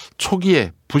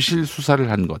초기에 부실 수사를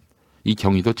한 것, 이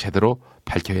경위도 제대로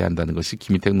밝혀야 한다는 것이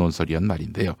김희택 논설위원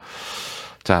말인데요.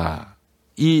 자,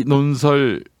 이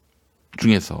논설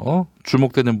중에서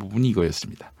주목되는 부분이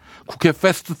이거였습니다. 국회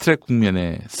패스트트랙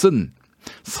국면에 쓴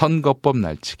선거법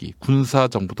날치기,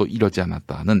 군사정부도 이러지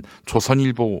않았다는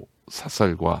조선일보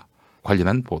사설과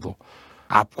관련한 보도,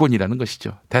 압권이라는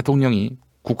것이죠. 대통령이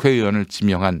국회의원을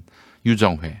지명한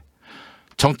유정회,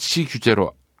 정치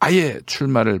규제로 아예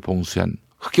출마를 봉쇄한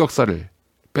흑역사를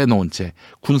빼놓은 채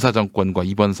군사정권과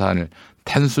이번 사안을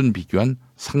단순 비교한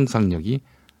상상력이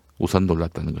우선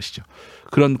놀랐다는 것이죠.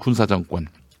 그런 군사정권,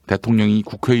 대통령이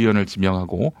국회의원을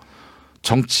지명하고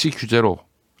정치 규제로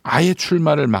아예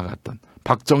출마를 막았던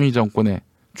박정희 정권의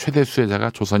최대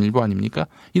수혜자가 조선일보 아닙니까?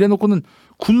 이래놓고는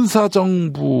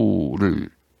군사정부를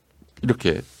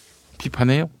이렇게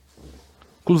비판해요.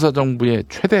 군사정부의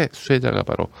최대 수혜자가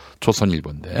바로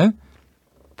조선일보인데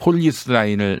폴리스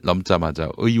라인을 넘자마자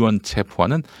의원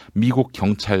체포하는 미국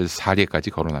경찰 사례까지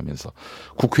거론하면서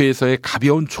국회에서의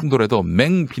가벼운 충돌에도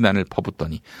맹비난을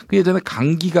퍼붓더니 그 예전에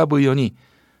강기갑 의원이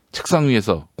책상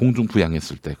위에서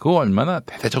공중부양했을 때 그거 얼마나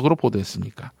대대적으로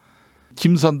보도했습니까?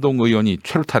 김선동 의원이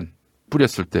최루탄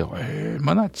뿌렸을 때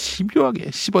얼마나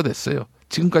집요하게 씹어댔어요.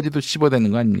 지금까지도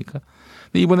씹어대는 거 아닙니까?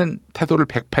 근데 이번엔 태도를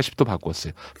 180도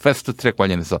바꿨어요. 패스트트랙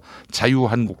관련해서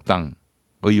자유한국당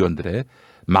의원들의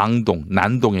망동,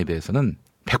 난동에 대해서는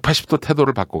 180도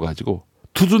태도를 바꿔가지고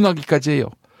두둔하기까지 해요.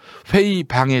 회의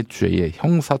방해죄에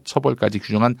형사처벌까지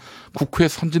규정한 국회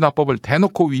선진화법을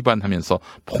대놓고 위반하면서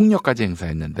폭력까지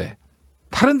행사했는데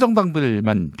다른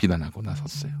정당들만 비난하고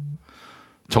나섰어요.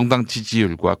 정당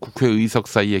지지율과 국회 의석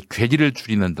사이의 괴리를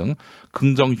줄이는 등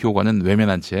긍정 효과는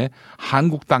외면한 채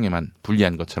한국당에만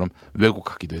불리한 것처럼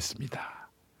왜곡하기도 했습니다.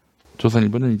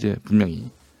 조선일보는 이제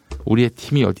분명히 우리의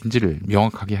팀이 어딘지를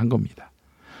명확하게 한 겁니다.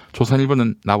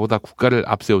 조선일보는 나보다 국가를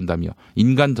앞세운다며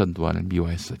인간 전두환을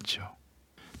미워했었죠.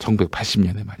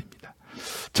 1980년에 말입니다.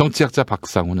 정치학자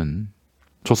박상우는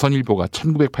조선일보가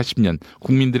 1980년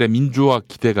국민들의 민주화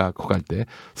기대가 커갈 때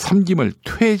섬김을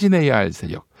퇴진해야 할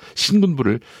세력,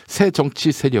 신군부를 새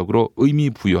정치 세력으로 의미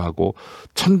부여하고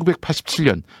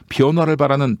 1987년 변화를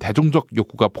바라는 대중적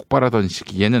욕구가 폭발하던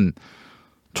시기에는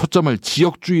초점을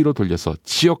지역주의로 돌려서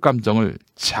지역 감정을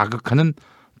자극하는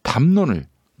담론을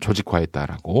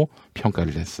조직화했다라고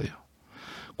평가를 했어요.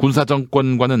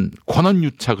 군사정권과는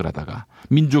권한유착을 하다가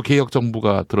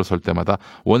민주개혁정부가 들어설 때마다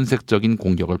원색적인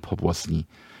공격을 퍼부었으니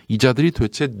이 자들이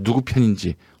도대체 누구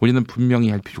편인지 우리는 분명히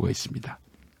할 필요가 있습니다.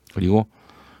 그리고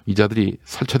이 자들이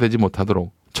설쳐되지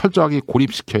못하도록 철저하게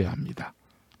고립시켜야 합니다.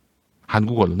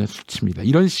 한국 언론의 수치입니다.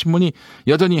 이런 신문이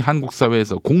여전히 한국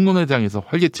사회에서 공론회장에서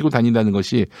활개치고 다닌다는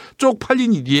것이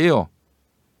쪽팔린 일이에요.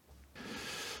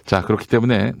 자, 그렇기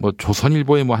때문에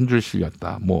조선일보에 한 줄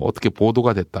실렸다, 어떻게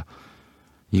보도가 됐다,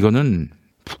 이거는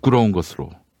부끄러운 것으로,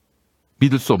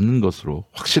 믿을 수 없는 것으로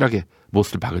확실하게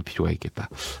못을 박을 필요가 있겠다,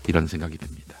 이런 생각이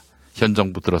듭니다. 현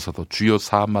정부 들어서도 주요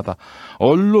사안마다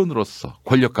언론으로서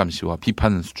권력 감시와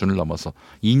비판 수준을 넘어서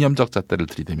이념적 잣대를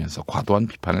들이대면서 과도한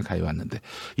비판을 가해왔는데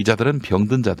이 자들은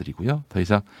병든 자들이고요. 더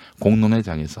이상 공론의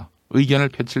장에서 의견을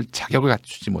펼칠 자격을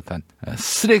갖추지 못한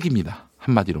쓰레기입니다.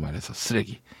 한마디로 말해서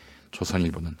쓰레기.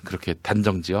 조선일보는 그렇게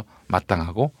단정지어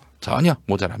마땅하고 전혀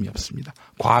모자람이 없습니다.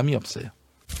 과함이 없어요.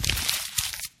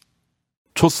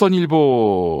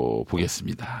 조선일보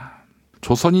보겠습니다.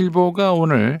 조선일보가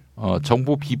오늘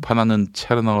정부 비판하는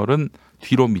채널은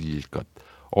뒤로 밀릴 것,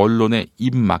 언론에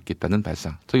입 막겠다는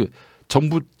발상.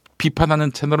 정부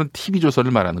비판하는 채널은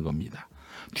TV조선을 말하는 겁니다.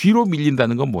 뒤로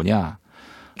밀린다는 건 뭐냐?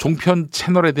 종편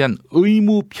채널에 대한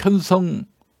의무 편성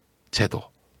제도,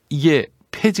 이게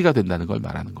폐지가 된다는 걸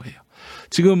말하는 거예요.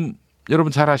 지금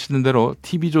여러분 잘 아시는 대로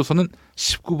TV조선은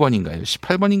 19번인가요?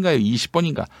 18번인가요?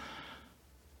 20번인가?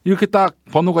 이렇게 딱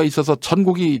번호가 있어서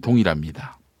전국이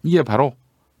동일합니다. 이게 바로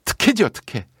특혜죠,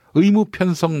 특혜. 의무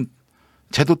편성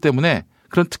제도 때문에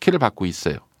그런 특혜를 받고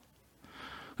있어요.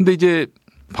 근데 이제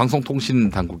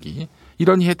방송통신당국이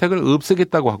이런 혜택을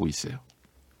없애겠다고 하고 있어요.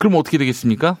 그럼 어떻게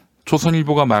되겠습니까?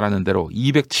 조선일보가 말하는 대로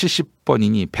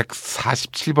 270번이니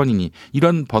 147번이니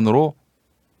이런 번호로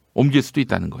옮길 수도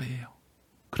있다는 거예요.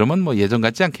 그러면 뭐 예전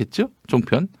같지 않겠죠?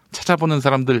 종편 찾아보는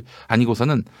사람들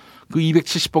아니고서는 그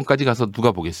 270번까지 가서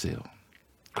누가 보겠어요.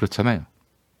 그렇잖아요.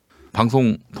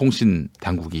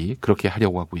 방송통신당국이 그렇게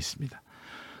하려고 하고 있습니다.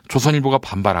 조선일보가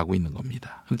반발하고 있는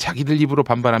겁니다. 자기들 입으로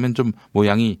반발하면 좀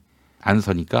모양이 안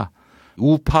서니까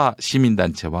우파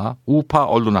시민단체와 우파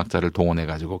언론학자를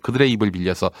동원해가지고 그들의 입을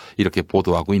빌려서 이렇게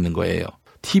보도하고 있는 거예요.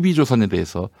 TV조선에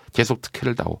대해서 계속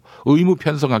특혜를 다오. 의무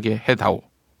편성하게 해다오.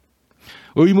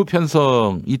 의무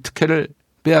편성 이 특혜를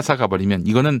빼앗아 가버리면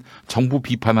이거는 정부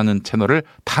비판하는 채널을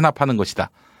탄압하는 것이다.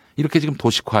 이렇게 지금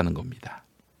도식화하는 겁니다.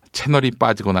 채널이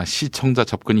빠지거나 시청자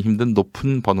접근이 힘든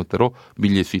높은 번호대로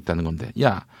밀릴 수 있다는 건데,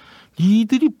 야,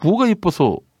 이들이 뭐가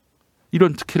예뻐서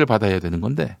이런 특혜를 받아야 되는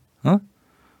건데, 어?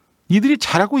 이들이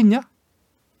잘하고 있냐?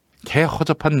 개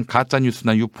허접한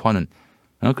가짜뉴스나 유포하는,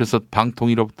 그래서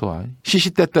방통위로부터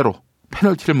시시때때로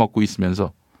페널티를 먹고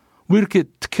있으면서 왜 이렇게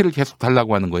특혜를 계속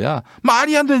달라고 하는 거야?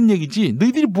 말이 안 되는 얘기지.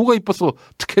 너희들이 뭐가 이뻐서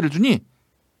특혜를 주니?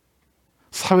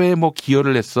 사회에 뭐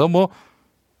기여를 했어? 뭐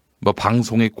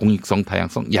방송의 공익성,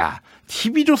 다양성. 야,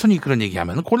 TV조선이 그런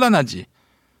얘기하면 곤란하지.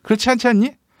 그렇지 않지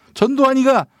않니?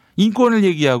 전두환이가 인권을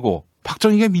얘기하고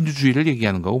박정희가 민주주의를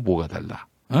얘기하는 거하고 뭐가 달라?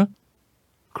 어?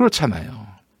 그렇잖아요.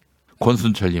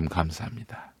 권순철님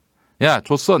감사합니다. 야,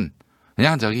 조선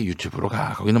그냥 저기 유튜브로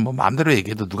가. 거기는 뭐 마음대로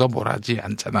얘기해도 누가 뭐라 하지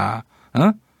않잖아.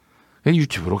 어?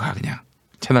 유튜브로 가 그냥.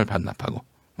 채널 반납하고.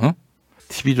 어?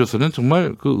 TV조선은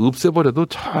정말 그 없애버려도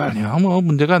전혀 뭐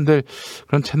문제가 안 될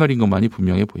그런 채널인 것만이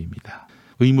분명해 보입니다.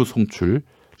 의무 송출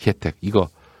혜택 이거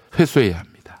회수해야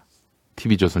합니다.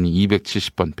 TV조선이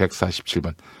 270번,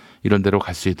 147번 이런 데로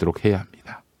갈 수 있도록 해야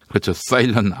합니다. 그렇죠.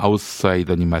 사일런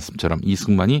아웃사이더님 말씀처럼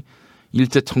이승만이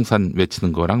일제청산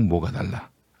외치는 거랑 뭐가 달라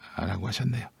라고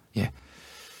하셨네요. 예.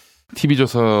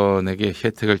 TV조선에게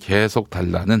혜택을 계속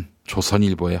달라는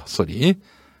조선일보의 헛소리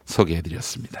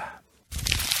소개해드렸습니다.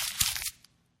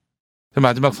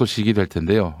 마지막 소식이 될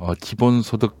텐데요.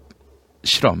 기본소득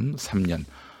실험 3년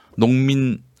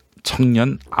농민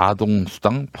청년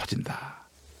아동수당 퍼진다.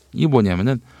 이게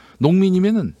뭐냐면은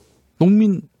농민이면은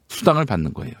농민 수당을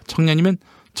받는 거예요. 청년이면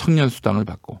청년 수당을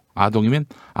받고 아동이면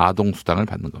아동 수당을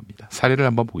받는 겁니다. 사례를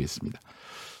한번 보겠습니다.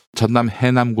 전남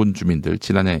해남군 주민들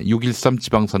지난해 6.13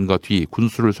 지방선거 뒤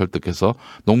군수를 설득해서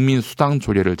농민 수당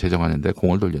조례를 제정하는 데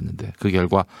공을 돌렸는데 그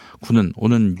결과 군은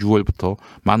오는 6월부터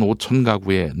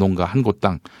 15,000가구의 농가 한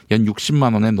곳당 연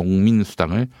 60만 원의 농민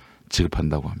수당을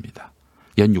지급한다고 합니다.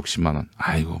 연 60만 원.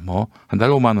 아이고 뭐 한 달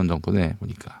 5만 원 정도네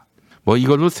보니까. 뭐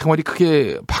이걸로 생활이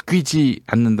크게 바뀌지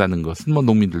않는다는 것은 뭐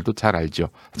농민들도 잘 알죠.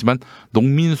 하지만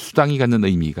농민 수당이 갖는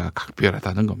의미가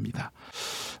각별하다는 겁니다.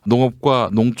 농업과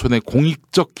농촌의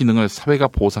공익적 기능을 사회가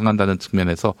보상한다는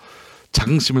측면에서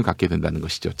자긍심을 갖게 된다는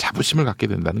것이죠. 자부심을 갖게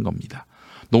된다는 겁니다.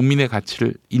 농민의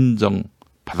가치를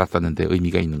인정받았다는 데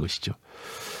의미가 있는 것이죠.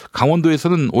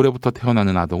 강원도에서는 올해부터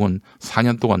태어나는 아동은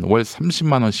 4년 동안 월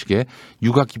 30만 원씩의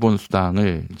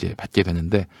육아기본수당을 이제 받게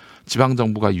되는데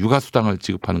지방정부가 육아수당을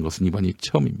지급하는 것은 이번이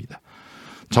처음입니다.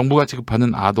 정부가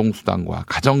지급하는 아동수당과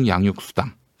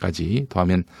가정양육수당까지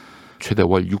더하면 최대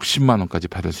월 60만 원까지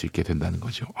받을 수 있게 된다는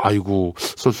거죠. 아이고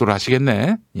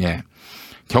쏠쏠하시겠네. 예.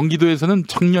 경기도에서는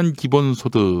청년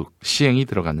기본소득 시행이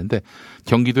들어갔는데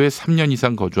경기도에 3년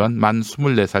이상 거주한 만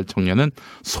 24살 청년은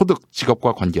소득,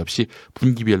 직업과 관계없이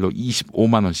분기별로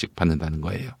 25만 원씩 받는다는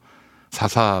거예요.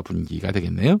 4분기가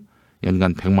되겠네요.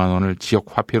 연간 100만 원을 지역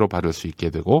화폐로 받을 수 있게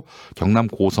되고 경남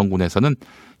고성군에서는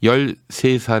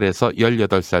 13살에서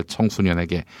 18살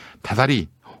청소년에게 다달이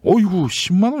어이구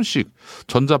 10만 원씩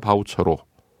전자바우처로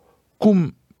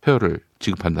꿈표를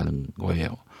지급한다는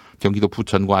거예요. 경기도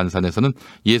부천과 안산에서는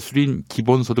예술인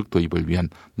기본소득 도입을 위한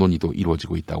논의도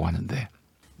이루어지고 있다고 하는데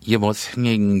이게 뭐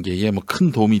생계에 뭐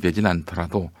큰 도움이 되진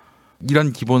않더라도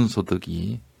이런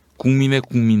기본소득이 국민의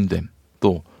국민됨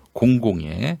또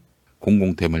공공의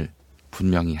공공됨을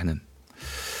분명히 하는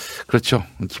그렇죠.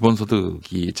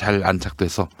 기본소득이 잘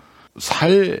안착돼서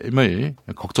삶을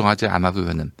걱정하지 않아도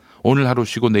되는 오늘 하루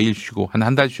쉬고 내일 쉬고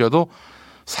한 달 쉬어도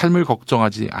삶을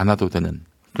걱정하지 않아도 되는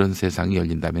그런 세상이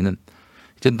열린다면은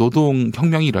이제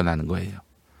노동혁명이 일어나는 거예요.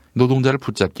 노동자를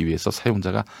붙잡기 위해서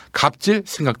사용자가 갑질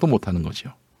생각도 못하는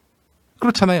거죠.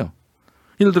 그렇잖아요.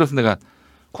 예를 들어서 내가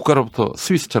국가로부터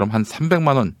스위스처럼 한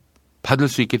 300만 원 받을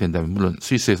수 있게 된다면, 물론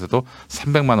스위스에서도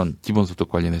 300만 원 기본소득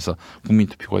관련해서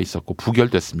국민투표가 있었고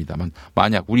부결됐습니다만,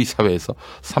 만약 우리 사회에서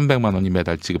 300만 원이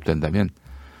매달 지급된다면,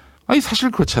 아니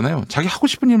사실 그렇잖아요. 자기 하고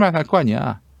싶은 일만 할 거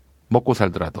아니야. 먹고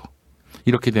살더라도.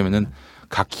 이렇게 되면은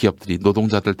각 기업들이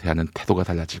노동자들 대하는 태도가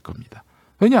달라질 겁니다.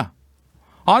 왜냐?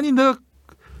 아니 내가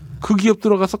그 기업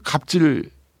들어가서 갑질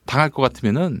당할 것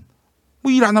같으면은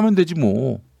뭐 일 안 하면 되지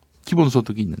뭐.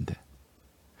 기본소득이 있는데.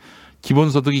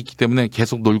 기본소득이 있기 때문에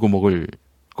계속 놀고 먹을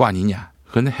거 아니냐.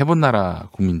 그건 해본 나라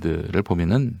국민들을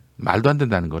보면은 말도 안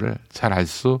된다는 거를 잘 알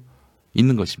수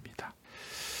있는 것입니다.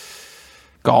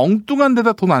 그러니까 엉뚱한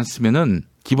데다 돈 안 쓰면은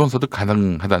기본소득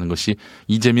가능하다는 것이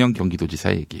이재명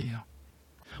경기도지사의 얘기예요.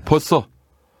 벌써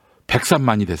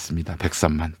 103만이 됐습니다.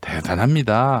 103만.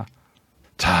 대단합니다.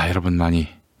 자, 여러분 많이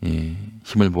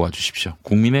힘을 모아주십시오.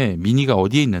 국민의 민의가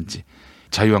어디에 있는지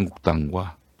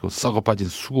자유한국당과 또 썩어빠진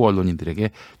수구 언론인들에게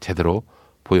제대로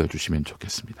보여주시면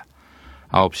좋겠습니다.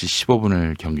 9시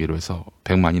 15분을 경기로 해서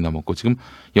 100만이 넘었고 지금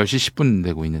 10시 10분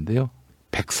되고 있는데요.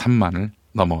 103만을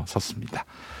넘어섰습니다.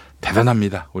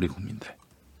 대단합니다. 우리 국민들.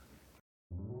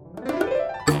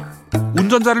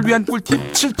 운전자를 위한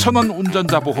꿀팁 7,000원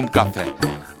운전자 보험 카페.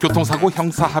 교통사고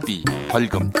형사 합의,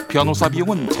 벌금, 변호사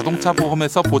비용은 자동차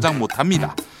보험에서 보장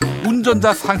못합니다.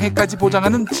 운전자 상해까지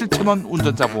보장하는 7,000원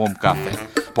운전자 보험 카페.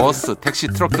 버스, 택시,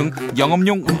 트럭 등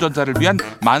영업용 운전자를 위한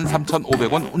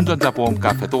 13,500원 운전자 보험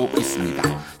카페도 있습니다.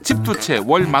 집 두 채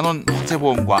월 10,000원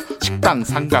화재보험과 식당,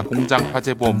 상가, 공장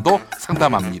화재보험도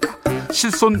상담합니다.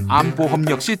 실손 암보험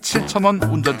역시 7,000원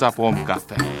운전자 보험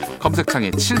카페.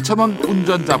 검색창에 7,000원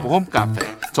운전자 보험 카페.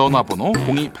 전화번호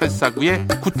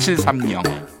 02849-9730.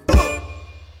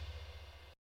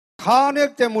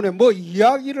 탄핵 때문에 뭐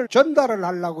이야기를 전달을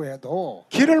하려고 해도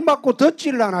길을 막고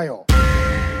듣질 않아요.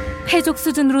 패족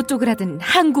수준으로 쪼그라든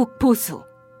한국 보수.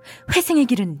 회생의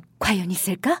길은 과연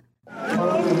있을까?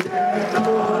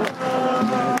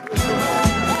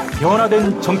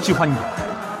 변화된 정치 환경.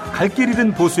 갈 길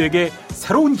잃은 보수에게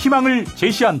새로운 희망을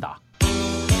제시한다.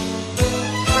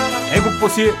 애국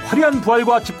보수의 화려한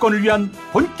부활과 집권을 위한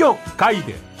본격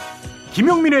가이드.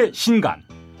 김용민의 신간.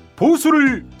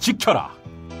 보수를 지켜라.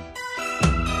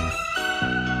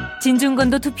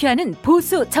 진중권도 투표하는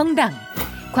보수 정당.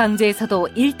 광주에서도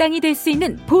일당이 될 수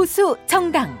있는 보수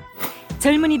정당.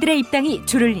 젊은이들의 입당이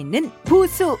줄을 잇는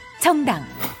보수 정당.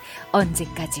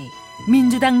 언제까지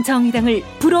민주당 정의당을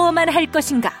부러워만 할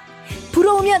것인가?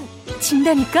 부러우면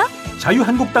진다니까?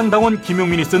 자유한국당 당원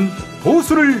김용민이 쓴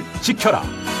보수를 지켜라.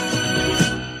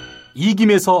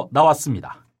 이김에서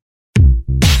나왔습니다.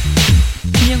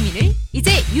 김용민을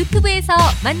이제 유튜브에서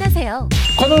만나세요.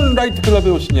 관훈 라이트클럽에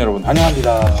오신 여러분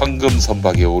환영합니다. 황금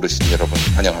선박에 오르신 여러분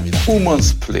환영합니다.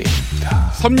 우먼스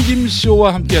플레이입니다.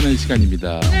 섬김쇼와 함께하는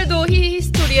시간입니다. 오늘도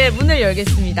히스토리의 문을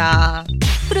열겠습니다.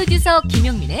 프로듀서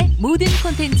김용민의 모든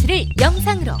콘텐츠를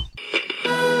영상으로.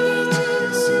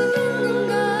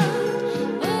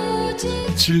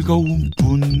 즐거운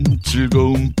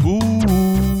분.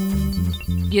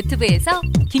 유튜브에서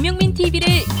김용민 TV를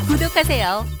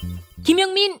구독하세요.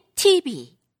 김용민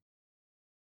TV.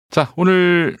 자,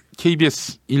 오늘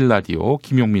KBS 1라디오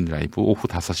김용민 라이브 오후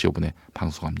 5시 5분에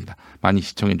방송합니다. 많이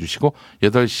시청해 주시고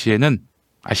 8시에는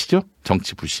아시죠?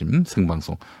 정치 부심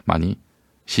생방송 많이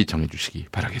시청해 주시기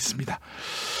바라겠습니다.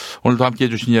 오늘도 함께해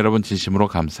주신 여러분 진심으로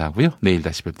감사하고요. 내일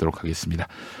다시 뵙도록 하겠습니다.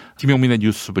 김용민의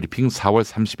뉴스브리핑 4월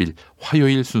 30일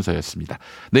화요일 순서였습니다.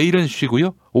 내일은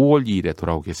쉬고요. 5월 2일에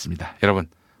돌아오겠습니다. 여러분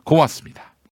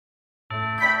고맙습니다.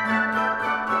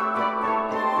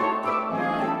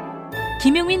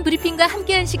 김용민 브리핑과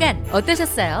함께한 시간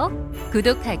어떠셨어요?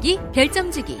 구독하기, 별점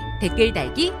주기, 댓글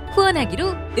달기,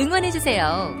 후원하기로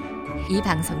응원해주세요. 이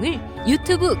방송을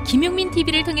유튜브 김용민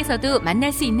TV를 통해서도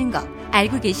만날 수 있는 거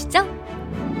알고 계시죠?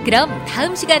 그럼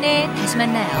다음 시간에 다시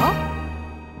만나요.